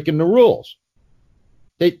for breaking the rules.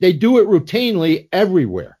 They do it routinely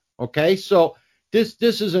everywhere. Okay, so this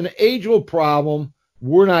is an age-old problem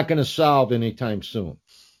we're not going to solve anytime soon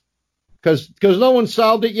because no one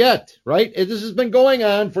solved it yet, right? This has been going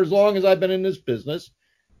on for as long as I've been in this business,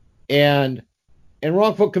 and in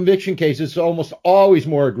wrongful conviction cases, it's almost always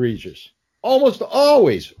more egregious. Almost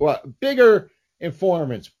always. Bigger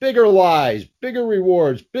informants, bigger lies, bigger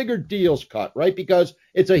rewards, bigger deals cut, right? Because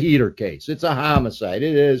it's a heater case. It's a homicide.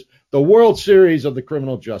 It is the World Series of the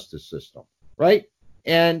criminal justice system, right?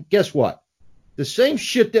 And guess what? The same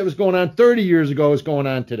shit that was going on 30 years ago is going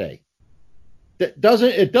on today. It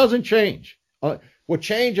doesn't change. What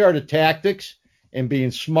change are the tactics and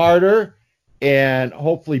being smarter and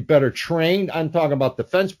hopefully better trained. I'm talking about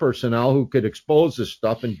defense personnel who could expose this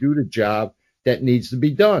stuff and do the job that needs to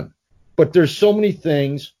be done. But there's so many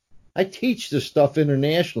things. I teach this stuff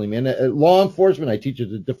internationally, man. At law enforcement, I teach it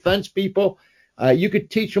to defense people. You could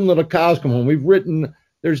teach them till the cows come home.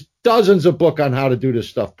 There's dozens of books on how to do this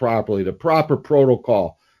stuff properly, the proper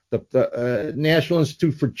protocol, the National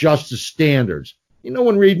Institute for Justice Standards. No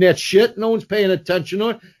one reading that shit. No one's paying attention to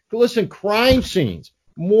it. Listen, crime scenes,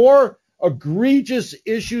 more egregious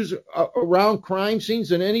issues around crime scenes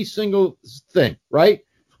than any single thing, right?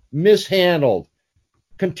 Mishandled,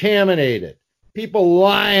 contaminated, people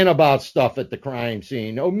lying about stuff at the crime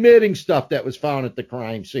scene, omitting stuff that was found at the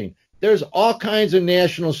crime scene. There's all kinds of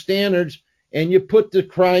national standards, and you put the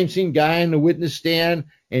crime scene guy in the witness stand,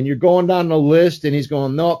 and you're going down the list, and he's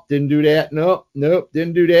going, nope, didn't do that, nope,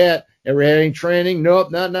 didn't do that. Ever had any training?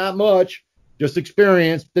 Nope, not much. Just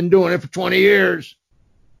experience. Been doing it for 20 years,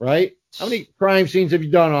 right? How many crime scenes have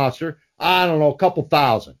you done, officer? I don't know, a couple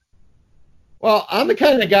thousand. Well, I'm the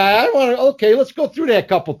kind of guy, okay, let's go through that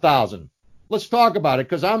couple thousand. Let's talk about it,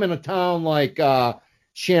 because I'm in a town like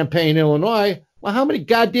Champaign, Illinois. Well, how many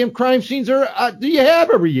goddamn crime scenes do you have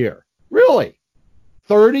every year? Really?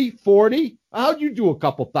 30, 40? How'd you do a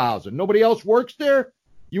couple thousand? Nobody else works there?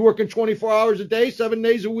 You working 24 hours a day, 7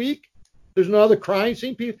 days a week? There's no other crime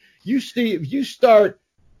scene people. If you start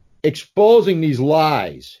exposing these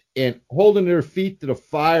lies and holding their feet to the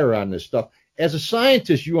fire on this stuff, as a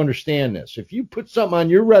scientist, you understand this. If you put something on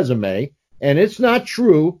your resume and it's not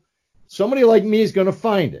true, somebody like me is going to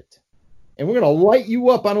find it. And we're going to light you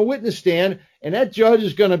up on a witness stand, and that judge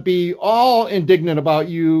is going to be all indignant about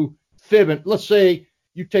you fibbing. Let's say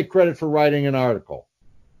you take credit for writing an article.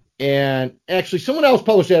 And actually, someone else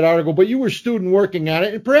published that article, but you were a student working on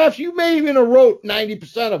it, and perhaps you may even have wrote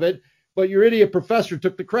 90% of it, but your idiot professor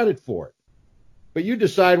took the credit for it. But you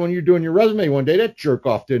decide when you're doing your resume one day, that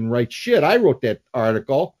jerk-off didn't write shit. I wrote that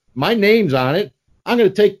article. My name's on it. I'm going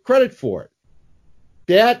to take credit for it.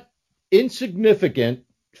 That insignificant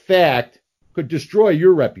fact could destroy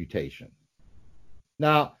your reputation.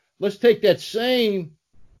 Now, let's take that same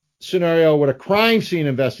scenario with a crime scene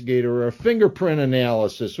investigator or a fingerprint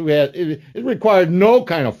analysis who had it required no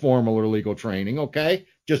kind of formal or legal training, okay,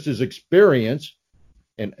 just his experience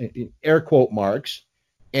and air quote marks,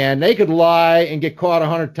 and they could lie and get caught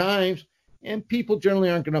 100 times, and people generally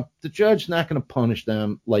the judge's not going to punish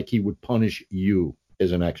them like he would punish you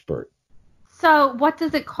as an expert. So what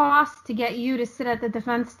does it cost to get you to sit at the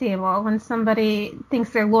defense table when somebody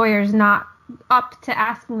thinks their lawyer's not up to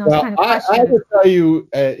asking those kind of questions? I will tell you,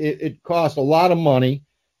 it costs a lot of money,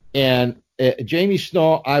 and Jamie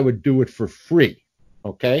Snow, I would do it for free,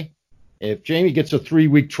 okay? If Jamie gets a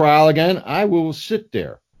 3-week trial again, I will sit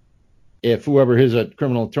there if whoever his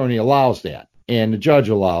criminal attorney allows that, and the judge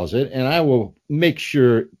allows it, and I will make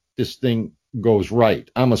sure this thing goes right.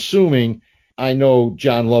 I'm assuming I know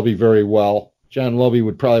John Lovey very well. John Lovey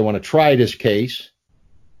would probably want to try this case,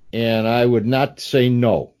 and I would not say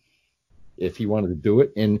no if he wanted to do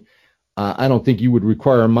it. And I don't think you would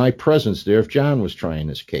require my presence there if John was trying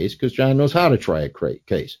this case, because John knows how to try a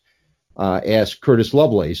case. Ask Curtis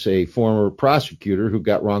Lovelace, a former prosecutor who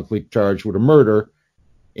got wrongfully charged with a murder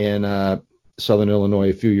in Southern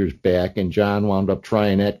Illinois a few years back, and John wound up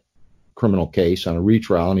trying that criminal case on a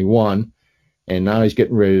retrial, and he won. And now he's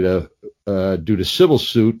getting ready to do the civil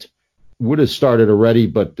suit. Would have started already,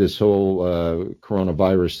 but this whole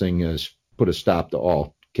coronavirus thing has put a stop to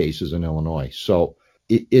all cases in Illinois. So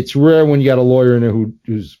it's rare when you got a lawyer in there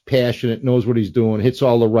who's passionate, knows what he's doing, hits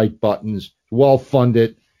all the right buttons,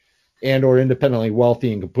 well-funded, and or independently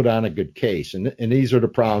wealthy and can put on a good case. And these are the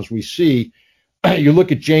problems we see. You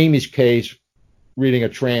look at Jamie's case, reading a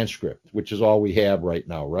transcript, which is all we have right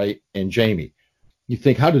now, right? And Jamie, you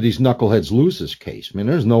think, how did these knuckleheads lose this case? I mean,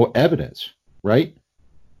 there's no evidence, right?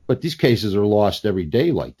 But these cases are lost every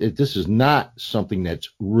day like this. This is not something that's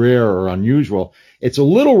rare or unusual. It's a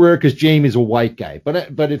little rare because Jamie's a white guy.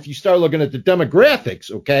 But if you start looking at the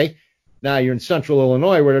demographics, okay, now you're in central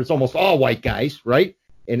Illinois where it's almost all white guys, right?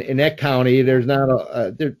 In that county, there's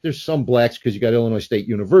not there's some blacks because you got Illinois State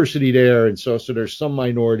University there, and so there's some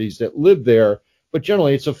minorities that live there. But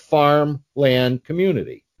generally, it's a farmland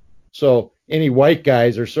community. So any white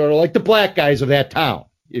guys are sort of like the black guys of that town,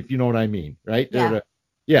 if you know what I mean, right?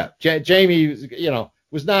 Yeah. Jamie,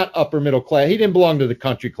 was not upper middle class. He didn't belong to the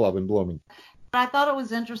country club in Bloomington. But I thought it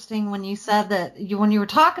was interesting when you said that when you were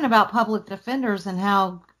talking about public defenders and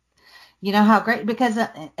how great, because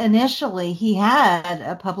initially he had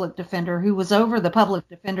a public defender who was over the public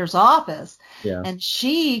defender's office. Yeah. And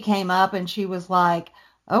she came up and she was like,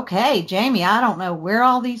 okay, Jamie, I don't know where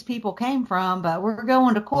all these people came from, but we're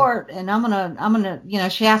going to court, and I'm gonna,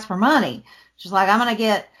 she asked for money. She's like,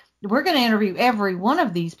 we're gonna interview every one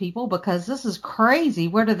of these people because this is crazy.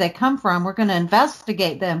 Where did they come from? We're gonna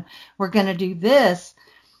investigate them. We're gonna do this.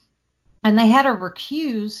 And they had her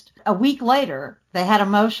recused a week later. They had a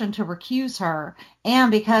motion to recuse her.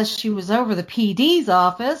 And because she was over the PD's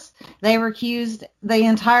office, they recused the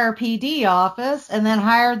entire PD office and then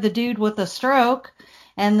hired the dude with a stroke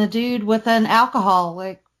and the dude with an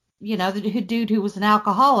alcoholic, the dude who was an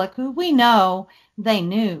alcoholic, who we know they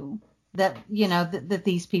knew that, that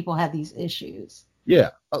these people had these issues.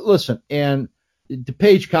 Yeah. Listen, and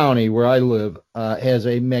DuPage County, where I live, has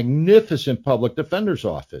a magnificent public defender's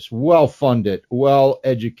office, well-funded,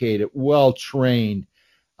 well-educated, well-trained.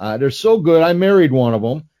 They're so good. I married one of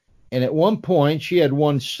them, and at one point, she had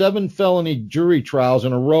won 7 felony jury trials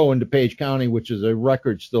in a row in DuPage County, which is a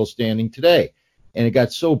record still standing today. And it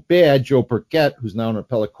got so bad, Joe Burkett, who's now an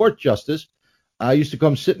appellate court justice, used to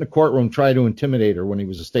come sit in the courtroom, try to intimidate her when he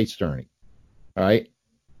was a state's attorney. All right?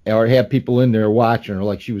 Or have people in there watching her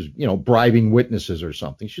like she was, bribing witnesses or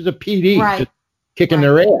something. She's a PD, right, just kicking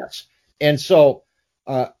their ass. And so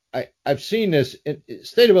I've seen this. In the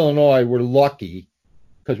state of Illinois, we're lucky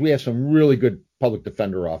because we have some really good public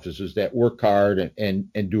defender offices that work hard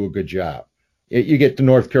and do a good job. You get to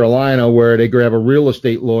North Carolina where they grab a real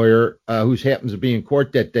estate lawyer who happens to be in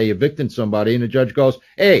court that day evicting somebody, and the judge goes,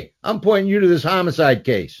 hey, I'm pointing you to this homicide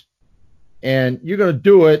case, and you're going to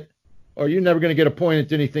do it, or you're never going to get appointed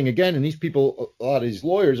to anything again. And these people, a lot of these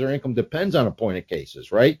lawyers, their income depends on appointed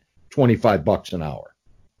cases, right? $25 an hour.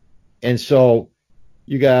 And so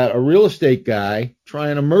you got a real estate guy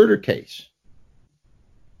trying a murder case.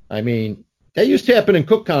 I mean, that used to happen in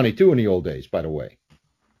Cook County, too, in the old days, by the way.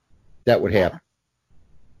 That would happen.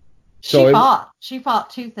 She fought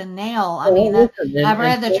tooth and nail. I mean, I've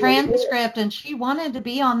read the transcript, and she wanted to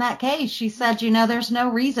be on that case. She said, there's no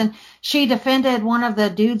reason. She defended one of the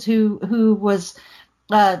dudes who was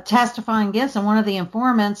testifying against him, one of the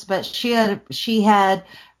informants, but she had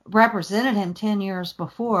represented him 10 years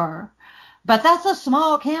before. But that's a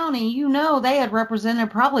small county. They had represented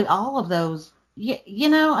probably all of those.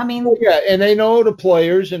 I mean. Yeah, and they know the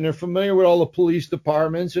players, and they're familiar with all the police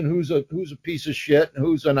departments and who's a piece of shit and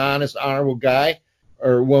who's an honest, honorable guy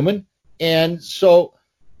or woman. And so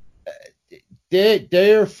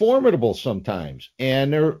they're formidable sometimes,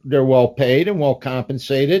 and they're well paid and well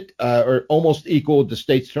compensated, or almost equal with the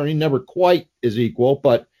state's attorney. Never quite as equal,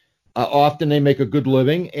 but often they make a good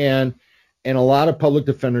living. And a lot of public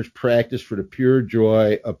defenders practice for the pure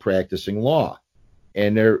joy of practicing law,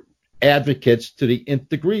 and they're advocates to the nth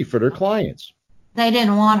degree for their clients. They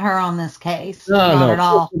didn't want her on this case. No, not at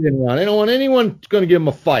all. They don't want anyone going to give them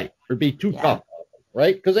a fight or be too tough,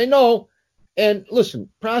 right? Because they know. And listen,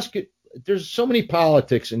 there's so many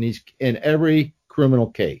politics in every criminal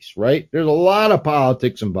case, right? There's a lot of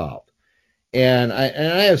politics involved. And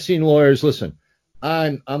I have seen lawyers, listen,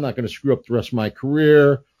 I'm not going to screw up the rest of my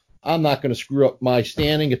career. I'm not going to screw up my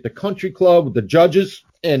standing at the country club with the judges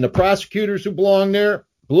and the prosecutors who belong there.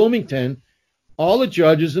 Bloomington, all the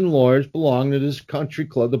judges and lawyers belong to this country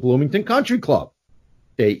club, the Bloomington Country Club.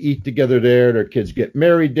 They eat together there. Their kids get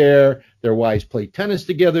married there. Their wives play tennis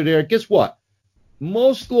together there. Guess what?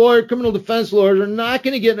 Most criminal defense lawyers are not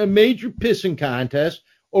going to get in a major pissing contest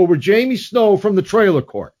over Jamie Snow from the trailer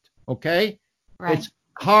court. Okay? Right. It's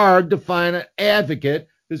hard to find an advocate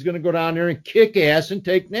who's going to go down there and kick ass and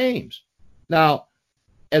take names. Now,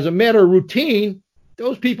 as a matter of routine,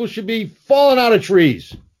 those people should be falling out of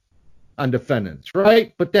trees on defendants,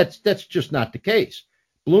 right? But that's just not the case.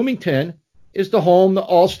 Bloomington is the home to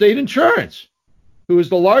Allstate Insurance, who is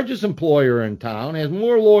the largest employer in town, has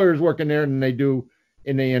more lawyers working there than they do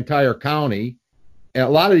in the entire county. And a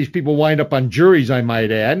lot of these people wind up on juries, I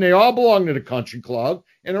might add, and they all belong to the country club,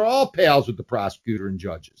 and they're all pals with the prosecutor and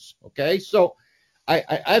judges, okay? So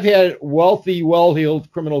I've had wealthy,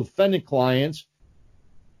 well-heeled criminal defendant clients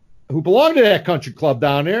who belong to that country club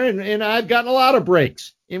down there, and I've gotten a lot of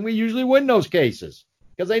breaks, and we usually win those cases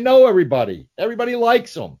because they know everybody. Everybody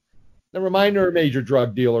likes them. Never mind they're a major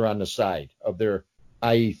drug dealer on the side of their,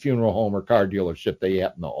 i.e. funeral home or car dealership they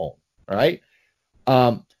happen to own, all right?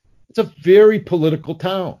 It's a very political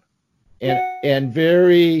town, and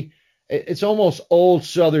it's almost old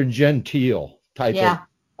Southern genteel type of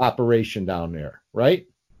operation down there, right?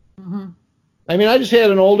 Mm-hmm. I mean, I just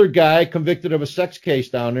had an older guy convicted of a sex case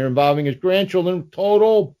down there involving his grandchildren.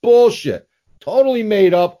 Total bullshit. Totally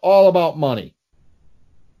made up, all about money.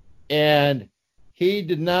 And he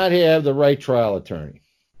did not have the right trial attorney.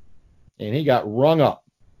 And he got rung up.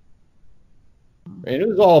 And it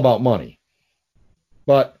was all about money.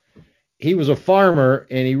 But he was a farmer,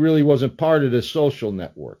 and he really wasn't part of the social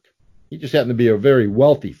network. He just happened to be a very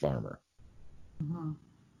wealthy farmer. Mm-hmm.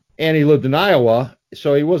 And he lived in Iowa,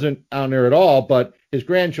 so he wasn't down there at all, but his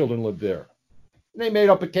grandchildren lived there. And they made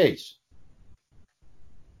up a case.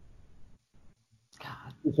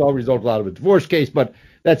 God. It's all resulted out of a divorce case, but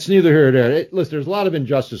that's neither here nor there. Listen, there's a lot of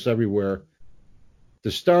injustice everywhere.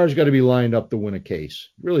 The stars got to be lined up to win a case.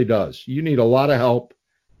 It really does. You need a lot of help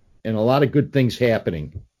and a lot of good things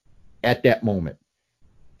happening at that moment.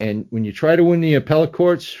 And when you try to win the appellate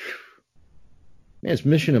courts, man, it's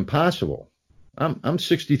mission impossible. I'm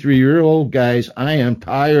 63-year-old, guys. I am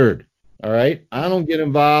tired. All right. I don't get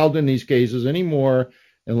involved in these cases anymore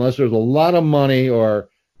unless there's a lot of money or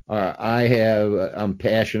I'm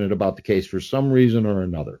passionate about the case for some reason or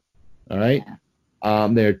another. All right. Yeah.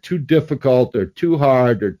 They're too difficult. They're too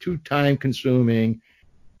hard. They're too time consuming.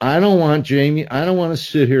 I don't want to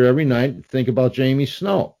sit here every night and think about Jamie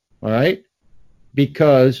Snow. All right.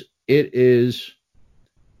 Because it is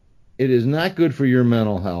not good for your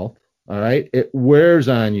mental health. All right. It wears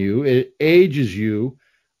on you. It ages you.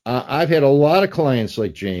 I've had a lot of clients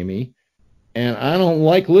like Jamie, and I don't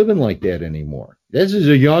like living like that anymore. This is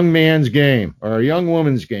a young man's game or a young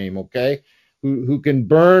woman's game, okay, who can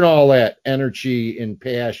burn all that energy and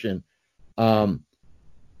passion.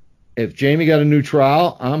 If Jamie got a new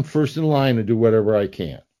trial, I'm first in line to do whatever I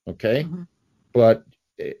can, okay? Mm-hmm. But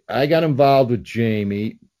I got involved with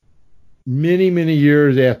Jamie many, many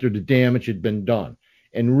years after the damage had been done.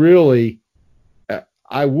 And really,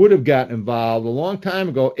 I would have gotten involved a long time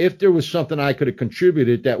ago if there was something I could have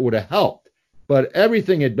contributed that would have helped. But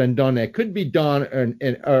everything had been done that could be done, and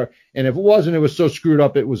if it wasn't, it was so screwed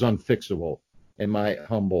up it was unfixable, in my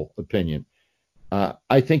humble opinion.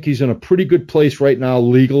 I think he's in a pretty good place right now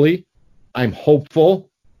legally. I'm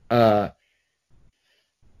hopeful. I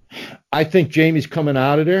think Jamie's coming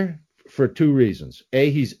out of there for two reasons. A,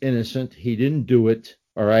 he's innocent. He didn't do it,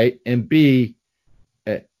 all right? And B,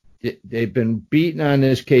 they've been beaten on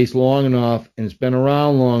this case long enough, and it's been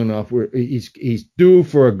around long enough where he's due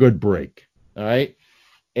for a good break, all right?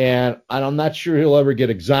 And I'm not sure he'll ever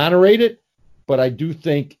get exonerated, but I do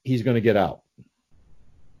think he's going to get out.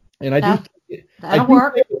 And that'll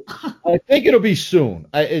work. I think it'll be soon.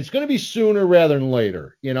 It's going to be sooner rather than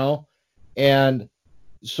later, you know? And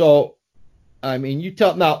so, I mean,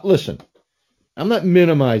 now, listen, I'm not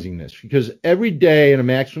minimizing this because every day in a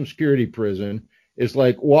maximum security prison, it's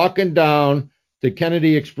like walking down the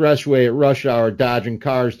Kennedy Expressway at rush hour, dodging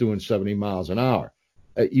cars doing 70 miles an hour.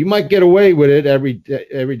 You might get away with it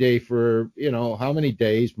every day for, you know, how many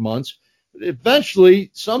days, months. But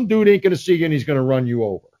eventually, some dude ain't going to see you and he's going to run you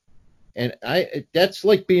over. And that's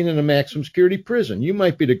like being in a maximum security prison. You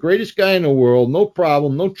might be the greatest guy in the world, no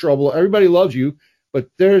problem, no trouble. Everybody loves you. But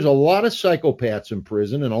there's a lot of psychopaths in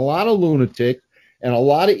prison and a lot of lunatics and a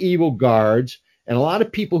lot of evil guards. And a lot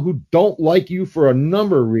of people who don't like you for a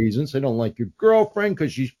number of reasons. They don't like your girlfriend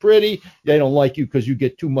because she's pretty. They don't like you because you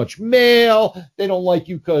get too much mail. They don't like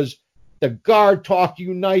you because the guard talked to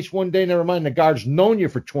you nice one day. Never mind, the guard's known you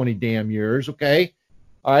for 20 damn years, okay?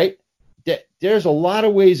 All right? There's a lot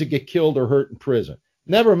of ways to get killed or hurt in prison.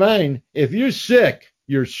 Never mind, if you're sick,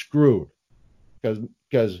 you're screwed.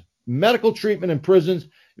 Because medical treatment in prisons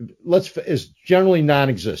is generally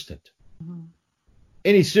non-existent. Mm-hmm.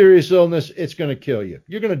 Any serious illness, it's going to kill you.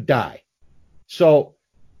 You're going to die. So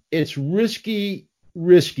it's risky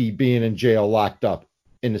being in jail locked up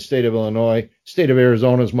in the state of Illinois. State of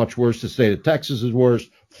Arizona is much worse. The state of Texas is worse.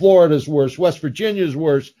 Florida's worse. West Virginia is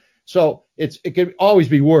worse. So it could always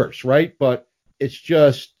be worse, right? But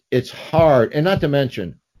it's hard. And not to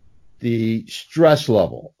mention the stress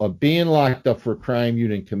level of being locked up for a crime you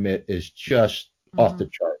didn't commit is just off the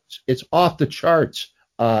charts. It's off the charts.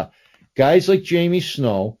 Guys like Jamie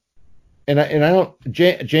Snow,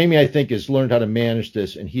 Jamie, I think, has learned how to manage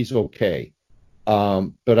this, and he's okay.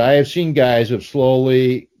 But I have seen guys who have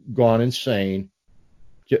slowly gone insane,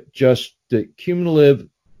 just the cumulative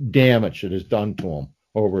damage that is done to them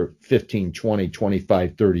over 15, 20,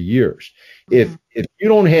 25, 30 years. Mm-hmm. If you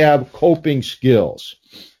don't have coping skills,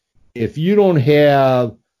 if you don't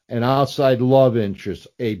have an outside love interest,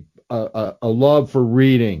 a love for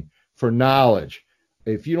reading, for knowledge,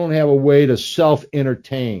 if you don't have a way to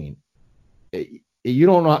self-entertain, you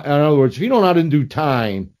don't know. In other words, if you don't know how to do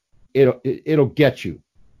time, it'll get you.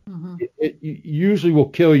 Mm-hmm. It usually will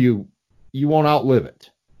kill you. You won't outlive it.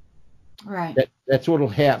 Right. That's what will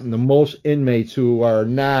happen. The most inmates who are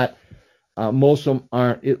not, most of them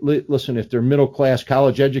aren't. Listen, if they're middle class,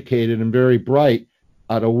 college educated, and very bright,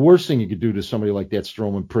 the worst thing you could do to somebody like that is throw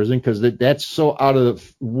them in prison because that's so out of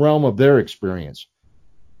the realm of their experience.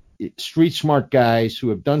 street smart guys who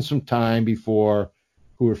have done some time before,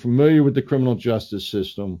 who are familiar with the criminal justice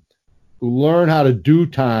system, who learn how to do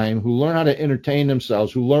time, who learn how to entertain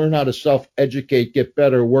themselves, who learn how to self-educate, get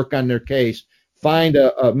better, work on their case, find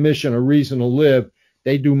a mission, a reason to live.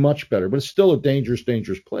 They do much better, but it's still a dangerous,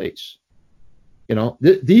 dangerous place. You know,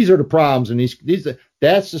 these are the problems, and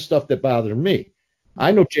that's the stuff that bothers me.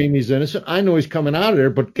 I know Jamie's innocent. I know he's coming out of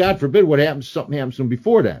there, but God forbid something happens to him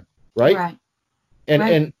before then, right? Right.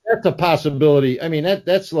 And that's a possibility. I mean,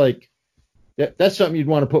 that's something you'd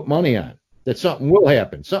want to put money on. That something will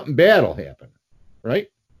happen, something bad will happen, right?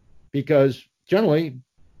 Because generally,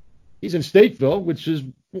 he's in Stateville, which is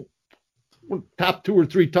one top 2 or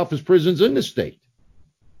 3 toughest prisons in the state.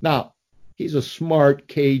 Now, he's a smart,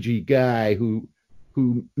 cagey guy who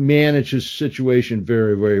manages the situation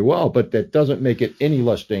very, very well, but that doesn't make it any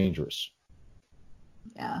less dangerous.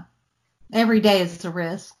 Yeah. Every day is a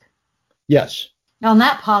risk. Yes. On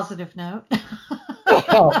that positive note.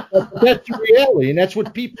 Well, that's the reality, and that's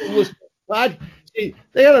what people listen. See,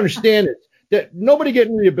 they gotta understand it. That nobody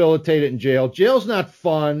getting rehabilitated in jail. Jail's not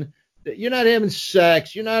fun. You're not having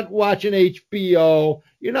sex. You're not watching HBO.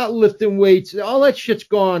 You're not lifting weights. All that shit's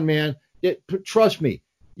gone, man. Trust me,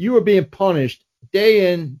 you are being punished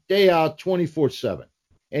day in, day out, 24/7.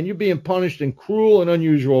 And you're being punished in cruel and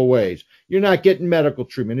unusual ways. You're not getting medical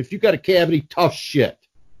treatment. If you got a cavity, tough shit.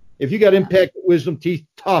 If you got impacted wisdom teeth,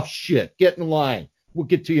 tough shit. Get in line. We'll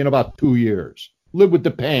get to you in about 2 years. Live with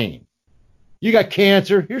the pain. You got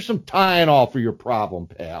cancer. Here's some Tylenol for your problem,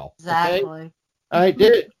 pal. Exactly. Okay? All right.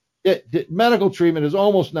 The medical treatment is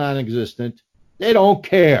almost non-existent. They don't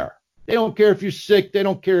care. They don't care if you're sick. They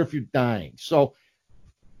don't care if you're dying. So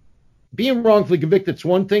being wrongfully convicted is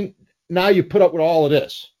one thing. Now you put up with all of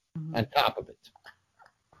this on top of it.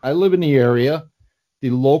 I live in the area.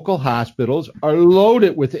 The local hospitals are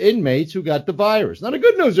loaded with inmates who got the virus. Now, the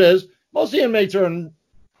good news is most of the inmates are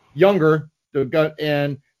younger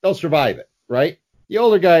and they'll survive it, right? The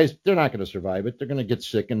older guys, they're not going to survive it. They're going to get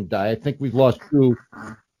sick and die. I think we've lost 2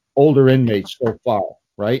 older inmates so far,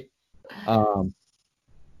 right? Both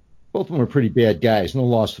of them are pretty bad guys. No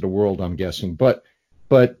loss to the world, I'm guessing. But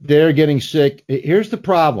they're getting sick. Here's the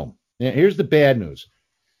problem. Here's the bad news.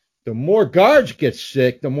 The more guards get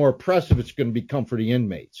sick, the more oppressive it's going to become for the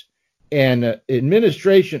inmates. And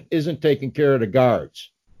administration isn't taking care of the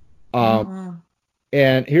guards.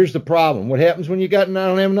 And here's the problem. What happens when I don't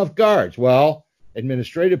have enough guards? Well,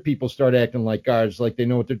 administrative people start acting like guards, like they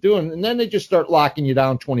know what they're doing. And then they just start locking you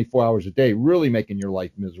down 24 hours a day, really making your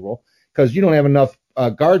life miserable because you don't have enough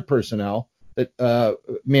guard personnel that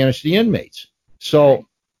manage the inmates. So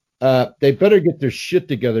they better get their shit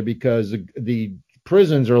together because the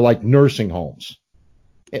prisons are like nursing homes.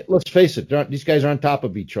 Let's face it, these guys are on top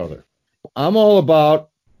of each other. I'm all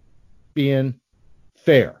about being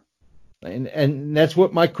fair. And that's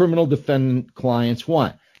what my criminal defendant clients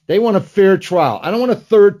want. They want a fair trial. I don't want a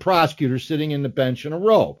third prosecutor sitting in the bench in a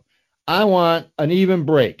robe. I want an even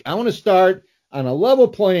break. I want to start on a level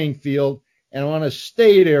playing field, and I want to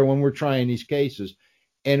stay there when we're trying these cases.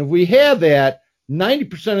 And if we have that,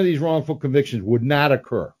 90% of these wrongful convictions would not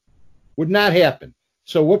occur, would not happen.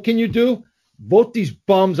 So what can you do? Vote these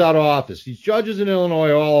bums out of office. These judges in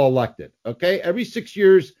Illinois are all elected, okay? Every 6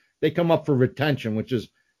 years, they come up for retention, which is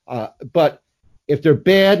but if they're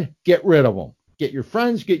bad, get rid of them. Get your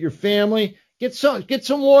friends, get your family, get some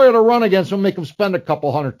lawyer to run against them, make them spend a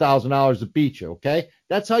couple $100,000 to beat you, okay?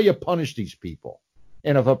 That's how you punish these people.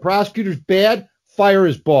 And if a prosecutor's bad, fire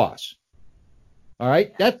his boss. All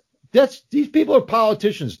right? That's these people are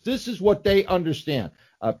politicians. This is what they understand.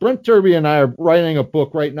 Brent Turby and I are writing a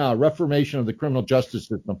book right now, Reformation of the Criminal Justice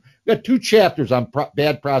System. We've got 2 chapters on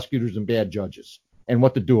bad prosecutors and bad judges and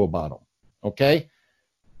what to do about them, okay?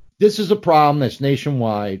 This is a problem that's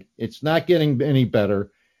nationwide. It's not getting any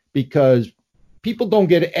better because people don't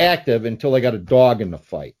get active until they got a dog in the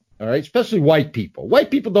fight, all right? Especially white people.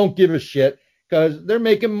 White people don't give a shit because they're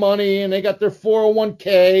making money and they got their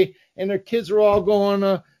 401k and their kids are all going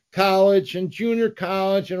to college and junior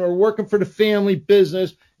college and are working for the family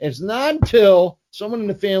business. And it's not until someone in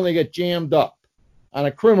the family got jammed up on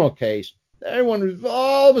a criminal case that everyone is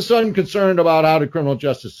all of a sudden concerned about how the criminal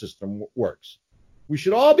justice system works. We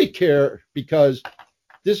should all be careful because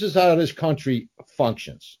this is how this country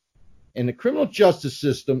functions. And the criminal justice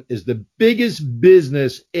system is the biggest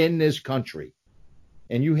business in this country.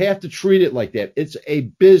 And you have to treat it like that. It's a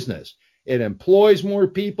business. It employs more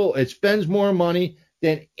people. It spends more money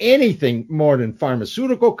than anything, more than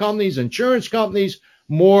pharmaceutical companies, insurance companies,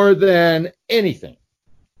 more than anything.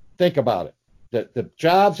 Think about it. The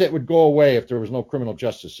jobs that would go away if there was no criminal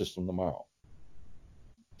justice system tomorrow.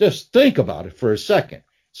 Just think about it for a second.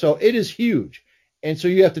 So it is huge. And so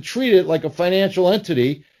you have to treat it like a financial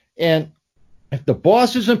entity. And if the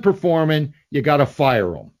boss isn't performing, you got to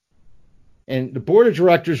fire them. And the board of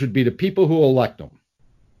directors would be the people who elect them.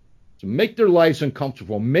 So make their lives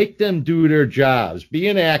uncomfortable. Make them do their jobs. Be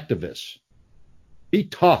an activist. Be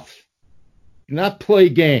tough. Do not play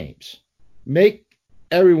games. Make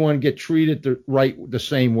everyone get treated the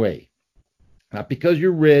same way. Not because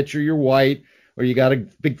you're rich or you're white or you got a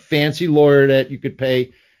big fancy lawyer that you could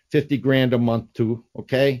pay $50,000 a month to,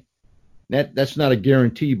 okay? That's not a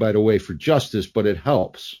guarantee, by the way, for justice, but it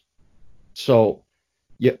helps. So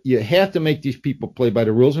you have to make these people play by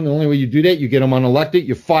the rules, and the only way you do that, you get them unelected,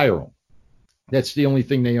 you fire them. That's the only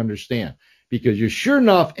thing they understand, because you sure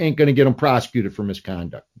enough ain't going to get them prosecuted for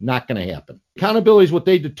misconduct. Not going to happen. Accountability is what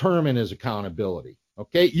they determine as accountability,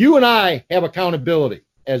 okay? You and I have accountability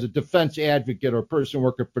as a defense advocate or a person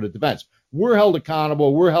working for the defense. We're held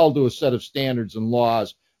accountable. We're held to a set of standards and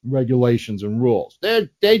laws, regulations and rules. They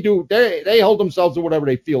hold themselves to whatever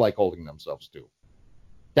they feel like holding themselves to.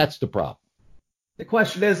 That's the problem. The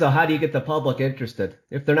question is, though, how do you get the public interested?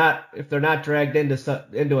 If they're not dragged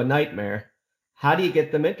into a nightmare, how do you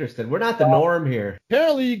get them interested? We're not the norm here.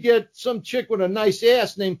 Apparently, you get some chick with a nice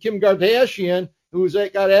ass named Kim Kardashian who's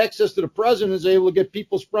got access to the president, is able to get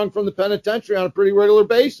people sprung from the penitentiary on a pretty regular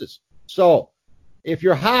basis. So, if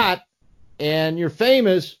you're hot and you're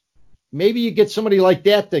famous, maybe you get somebody like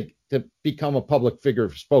that to become a public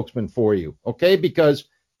figure spokesman for you, okay? Because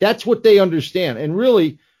that's what they understand. And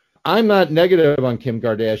really, I'm not negative on Kim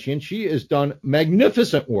Kardashian. She has done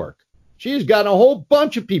magnificent work. She has gotten a whole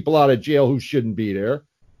bunch of people out of jail who shouldn't be there,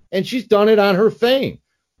 and she's done it on her fame.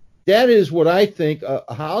 That is what I think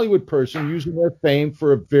a Hollywood person using their fame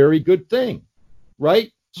for a very good thing,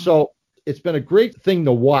 right? So it's been a great thing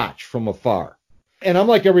to watch from afar. And I'm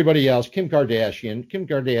like everybody else, Kim Kardashian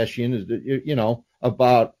is,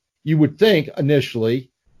 you would think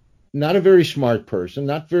initially, not a very smart person,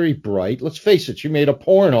 not very bright. Let's face it, she made a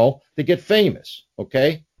porno to get famous,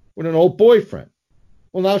 okay, with an old boyfriend.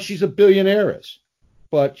 Well, now she's a billionaireess,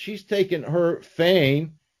 but she's taken her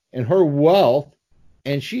fame and her wealth,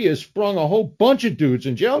 and she has sprung a whole bunch of dudes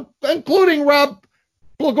in jail, including Rob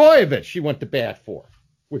Blagojevich she went to bat for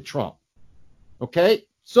with Trump, okay?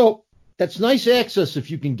 So that's nice access if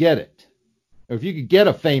you can get it, or if you could get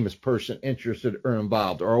a famous person interested or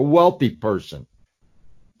involved, or a wealthy person.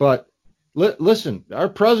 But listen, our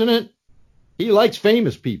president, he likes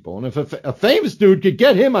famous people. And if a famous dude could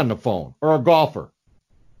get him on the phone, or a golfer.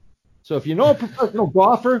 So if you know a professional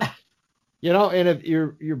golfer, and if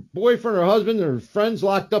your boyfriend or husband or friend's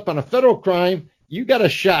locked up on a federal crime, you got a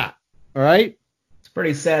shot, all right? It's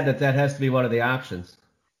pretty sad that has to be one of the options.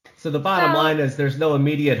 So the bottom line is there's no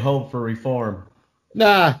immediate hope for reform.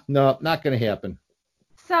 No, not going to happen.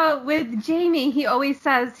 So with Jamie, he always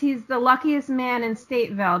says he's the luckiest man in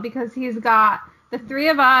Stateville because he's got the three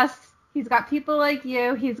of us. He's got people like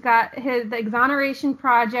you. He's got the Exoneration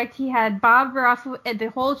Project. He had Bob Ruff at the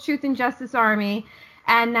whole Truth and Justice Army.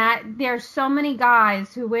 And that there's so many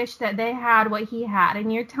guys who wish that they had what he had.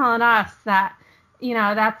 And you're telling us that,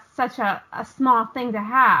 that's such a small thing to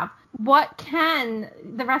have. What can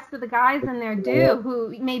the rest of the guys in there do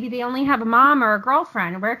who maybe they only have a mom or a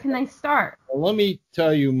girlfriend? Where can they start? Well, let me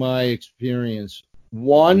tell you my experience.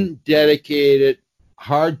 One dedicated,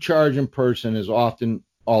 hard-charging person is often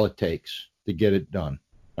all it takes to get it done.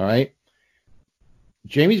 All right?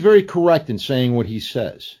 Jamie's very correct in saying what he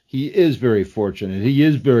says. He is very fortunate. He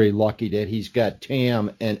is very lucky that he's got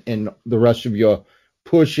Tam and the rest of you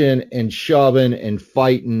pushing and shoving and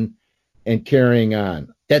fighting and carrying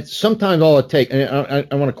on. That's sometimes all it takes. And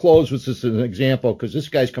I want to close with this as an example because this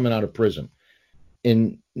guy's coming out of prison.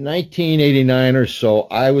 In 1989 or so,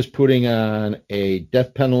 I was putting on a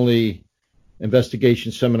death penalty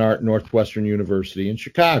investigation seminar at Northwestern University in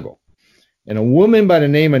Chicago. And a woman by the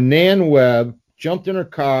name of Nan Webb jumped in her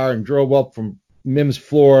car and drove up from Mims,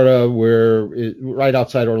 Florida, right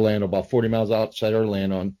outside Orlando, about 40 miles outside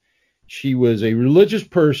Orlando. And she was a religious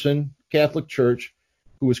person, Catholic Church,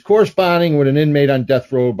 who was corresponding with an inmate on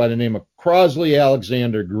death row by the name of Crosley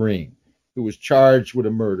Alexander Green, who was charged with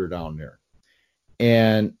a murder down there.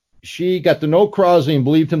 And she got to know Crosley and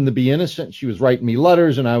believed him to be innocent. She was writing me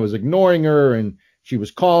letters, and I was ignoring her, and she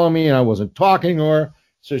was calling me, and I wasn't talking to her.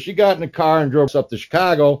 So she got in the car and drove us up to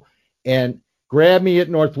Chicago and grabbed me at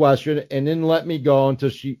Northwestern and didn't let me go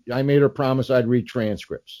until I made her promise I'd read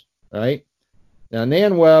transcripts, right? Now,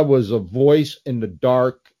 Nan Webb was a voice in the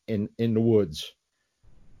dark in the woods.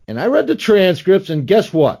 And I read the transcripts, and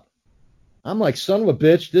guess what? I'm like, son of a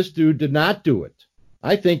bitch, this dude did not do it.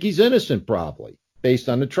 I think he's innocent, probably, based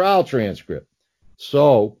on the trial transcript.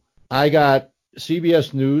 So I got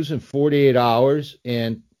CBS News in 48 hours,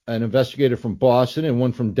 and an investigator from Boston and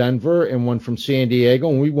one from Denver and one from San Diego.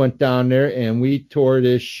 And we went down there and we tore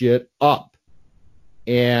this shit up.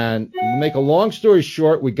 And to make a long story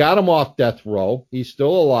short, we got him off death row. He's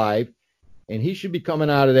still alive, and he should be coming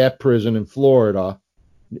out of that prison in Florida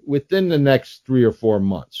within the next 3 or 4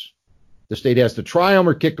 months. The state has to try him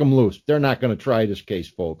or kick him loose. They're not going to try this case,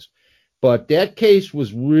 folks. But that case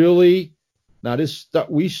was really,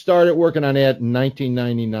 we started working on that in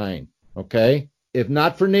 1999, okay? If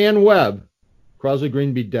not for Nan Webb, Crosley Green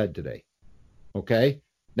would be dead today, okay?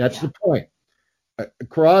 That's the point.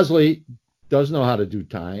 Crosley does know how to do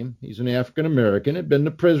time. He's an African-American, had been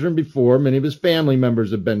to prison before. Many of his family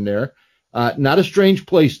members have been there. Not a strange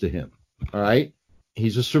place to him, all right?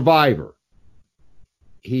 He's a survivor.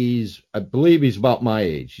 I believe he's about my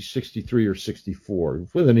age. He's 63 or 64,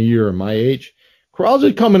 within a year of my age.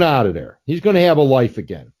 Crosley coming out of there. He's going to have a life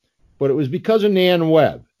again. But it was because of Nan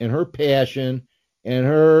Webb and her passion and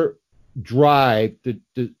her drive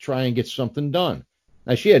to try and get something done.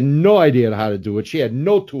 Now, she had no idea how to do it. She had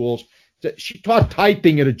no tools. She taught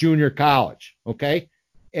typing at a junior college, okay,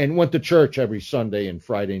 and went to church every Sunday and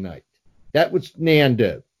Friday night. That was Nan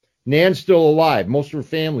did. Nan's still alive. Most of her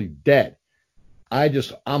family dead.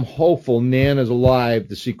 I'm hopeful Nan is alive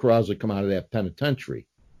to see Crosley come out of that penitentiary,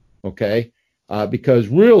 okay, because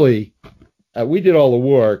really we did all the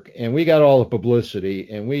work and we got all the publicity,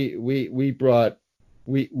 and we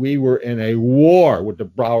were in a war with the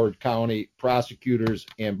Broward County prosecutors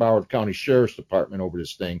and Broward County Sheriff's Department over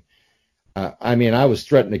this thing. I was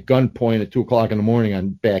threatened at gunpoint at 2 o'clock in the morning on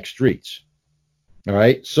back streets. All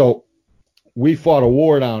right. So we fought a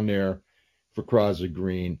war down there for Crosley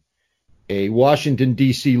Green. A Washington,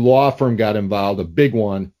 D.C. law firm got involved, a big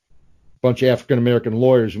one, a bunch of African-American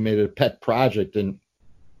lawyers who made it a pet project. And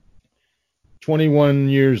 21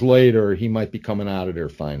 years later, he might be coming out of there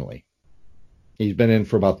finally. He's been in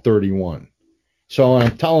for about 31. So what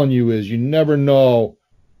I'm telling you is you never know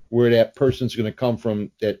where that person's going to come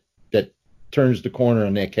from that turns the corner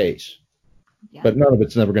on that case. Yeah. But none of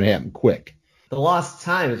it's never going to happen quick. The lost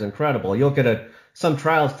time is incredible. You look at some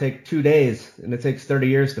trials take 2 days, and it takes 30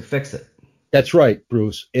 years to fix it. That's right,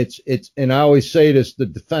 Bruce. And I always say this, the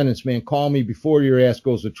defendants, man, call me before your ass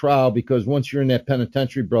goes to trial, because once you're in that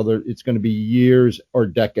penitentiary, brother, it's going to be years or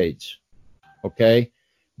decades. Okay?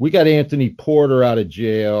 We got Anthony Porter out of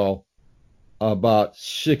jail about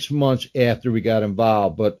 6 months after we got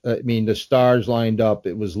involved. But, the stars lined up.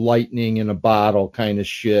 It was lightning in a bottle kind of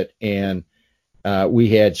shit. And we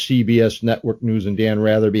had CBS Network News and Dan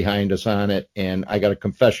Rather behind us on it. And I got a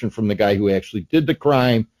confession from the guy who actually did the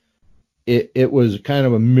crime. It was kind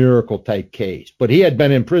of a miracle type case. But he had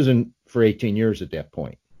been in prison for 18 years at that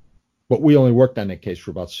point. But we only worked on that case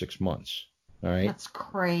for about 6 months. All right. That's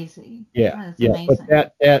crazy. Yeah. That's amazing.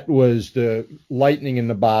 But that was the lightning in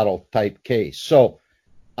the bottle type case. So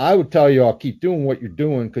I would tell you all, keep doing what you're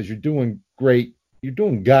doing, because you're doing great. You're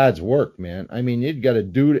doing God's work, man. You've got a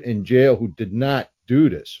dude in jail who did not do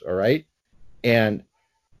this. All right. And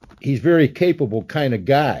he's very capable kind of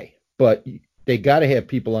guy, but they got to have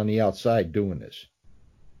people on the outside doing this.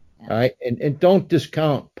 Yeah. All right. And don't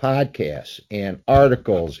discount podcasts and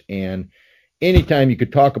articles, and anytime you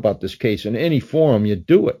could talk about this case in any forum, you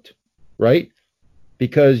do it, right?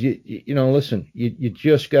 Because, listen, you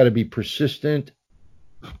just got to be persistent.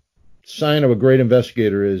 Sign of a great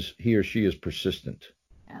investigator is he or she is persistent.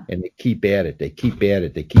 Yeah. And they keep at it. They keep at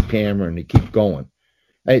it. They keep hammering. They keep going.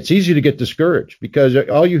 It's easy to get discouraged because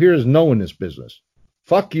all you hear is no in this business.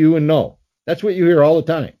 Fuck you and no. That's what you hear all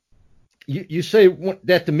the time. You say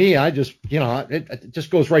that to me, I just, it just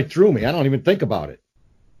goes right through me. I don't even think about it.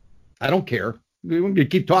 I don't care. We're going to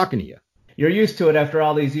keep talking to you. You're used to it after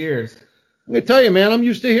all these years. I'm going to tell you, man, I'm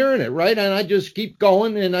used to hearing it, right? And I just keep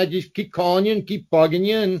going, and I just keep calling you and keep bugging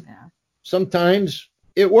you. And sometimes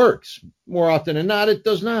it works. More often than not, it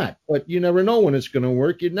does not. But you never know when it's going to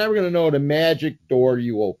work. You're never going to know the magic door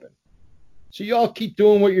you open. So you all keep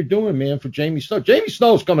doing what you're doing, man, for Jamie Snow. Jamie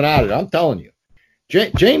Snow's coming out of it, I'm telling you.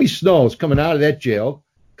 Jamie Snow's coming out of that jail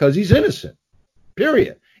because he's innocent,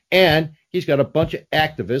 period. And he's got a bunch of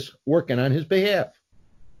activists working on his behalf.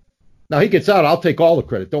 Now, he gets out, I'll take all the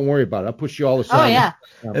credit. Don't worry about it. I'll push you all the time. Oh, yeah.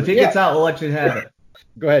 If he gets out, we'll let you have it.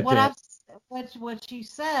 Go ahead, What you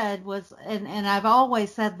said was, and I've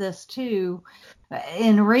always said this too,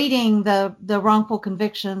 in reading the wrongful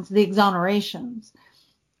convictions, the exonerations,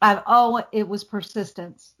 it was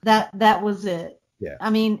persistence. That was it. Yeah.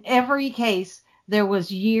 Every case, there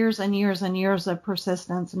was years and years and years of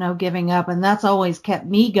persistence, no giving up. And that's always kept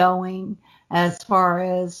me going as far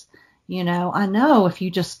as, I know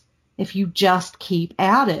if if you just keep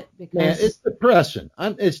at it. Because man, it's depressing.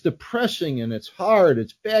 It's depressing, and it's hard.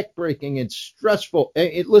 It's backbreaking. It's stressful.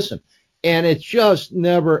 Listen, and it just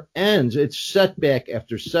never ends. It's setback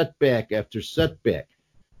after setback after setback.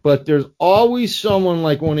 But there's always someone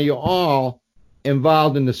like one of you all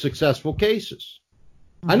involved in the successful cases.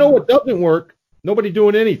 I know what doesn't work. Nobody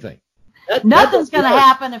doing anything. Nothing's going to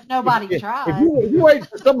happen if nobody tries. If you wait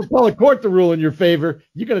for some appellate court to rule in your favor,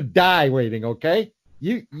 you're going to die waiting, okay?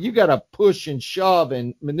 You got to push and shove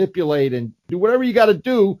and manipulate and do whatever you got to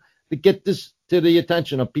do to get this to the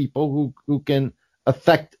attention of people who can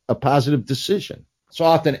affect a positive decision. It's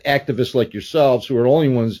often activists like yourselves who are the only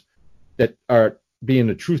ones that are being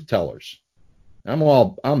the truth tellers.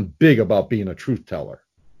 I'm big about being a truth teller.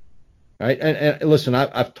 Right? And listen,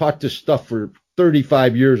 I've taught this stuff for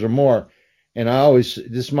 35 years or more. And this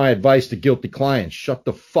is my advice to guilty clients. Shut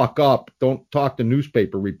the fuck up. Don't talk to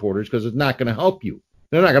newspaper reporters because it's not going to help you.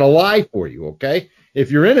 They're not going to lie for you, okay?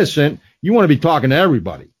 If you're innocent, you want to be talking to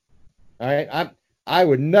everybody. All right? I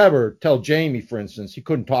would never tell Jamie, for instance, he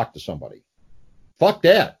couldn't talk to somebody. Fuck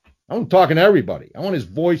that. I'm talking to everybody. I want his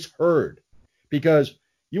voice heard because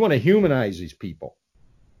you want to humanize these people.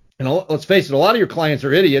 And let's face it, a lot of your clients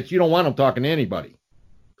are idiots. You don't want them talking to anybody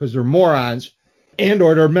because they're morons and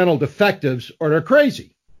or they're mental defectives or they're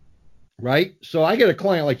crazy, right? So I get a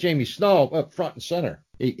client like Jamie Snow up front and center.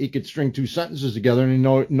 He could string two sentences together and he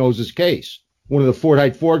knows his case. One of the Fort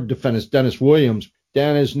Hyde Ford defendants, Dennis Williams,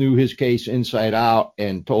 Dennis knew his case inside out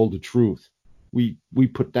and told the truth. We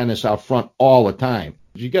put Dennis out front all the time.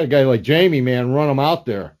 You got a guy like Jamie, man, run him out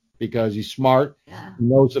there because he's smart, he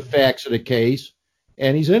knows the facts of the case,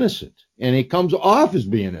 and he's innocent. And he comes off as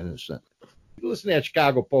being innocent. Listen to that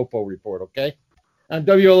Chicago Popo report, okay? On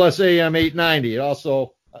WLSAM 890. It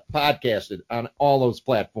also podcasted on all those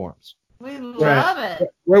platforms. We love it.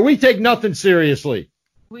 Where we take nothing seriously.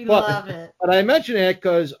 We love it. But I mention that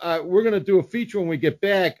because we're going to do a feature when we get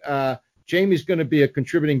back. Jamie's going to be a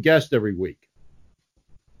contributing guest every week.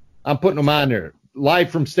 I'm putting him on there.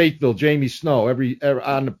 Live from Stateville, Jamie Snow, every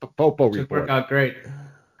on the Popo report. Should work out great.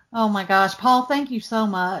 Oh, my gosh. Paul, thank you so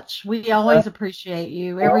much. We always appreciate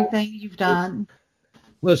you, everything you've done.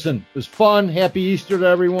 Listen, it was fun. Happy Easter to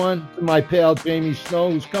everyone. To my pal Jamie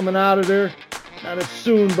Snow, who's coming out of there. Not as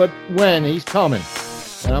soon, but when. He's coming.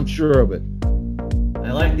 And I'm sure of it.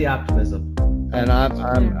 I like the optimism. And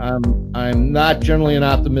I'm not generally an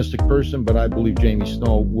optimistic person, but I believe Jamie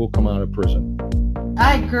Snow will come out of prison.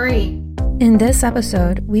 I agree. In this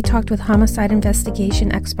episode, we talked with homicide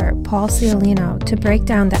investigation expert Paul Ciolino to break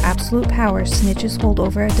down the absolute power snitches hold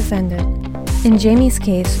over a defendant. In Jamie's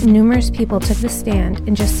case, numerous people took the stand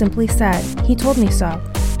and just simply said, "He told me so,"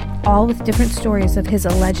 all with different stories of his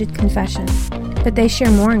alleged confession. But they share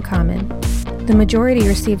more in common. The majority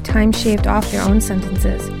received time shaved off their own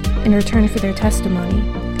sentences in return for their testimony,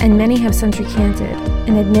 and many have since recanted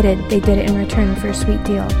and admitted they did it in return for a sweet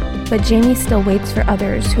deal. But Jamie still waits for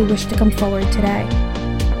others who wish to come forward today.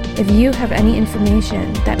 If you have any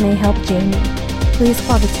information that may help Jamie, please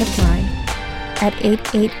call the tip line at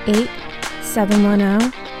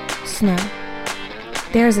 888-710-SNOW.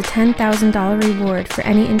 There is a $10,000 reward for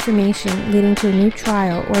any information leading to a new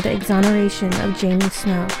trial or the exoneration of Jamie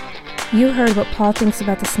Snow. You heard what Paul thinks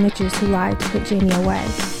about the snitches who lied to put Jamie away,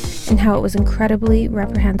 and how it was incredibly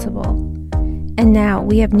reprehensible. And now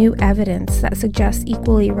we have new evidence that suggests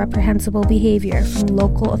equally reprehensible behavior from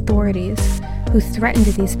local authorities who threatened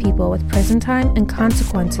these people with prison time and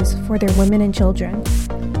consequences for their women and children.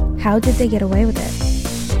 How did they get away with it?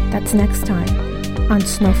 That's next time on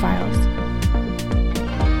Snow Files.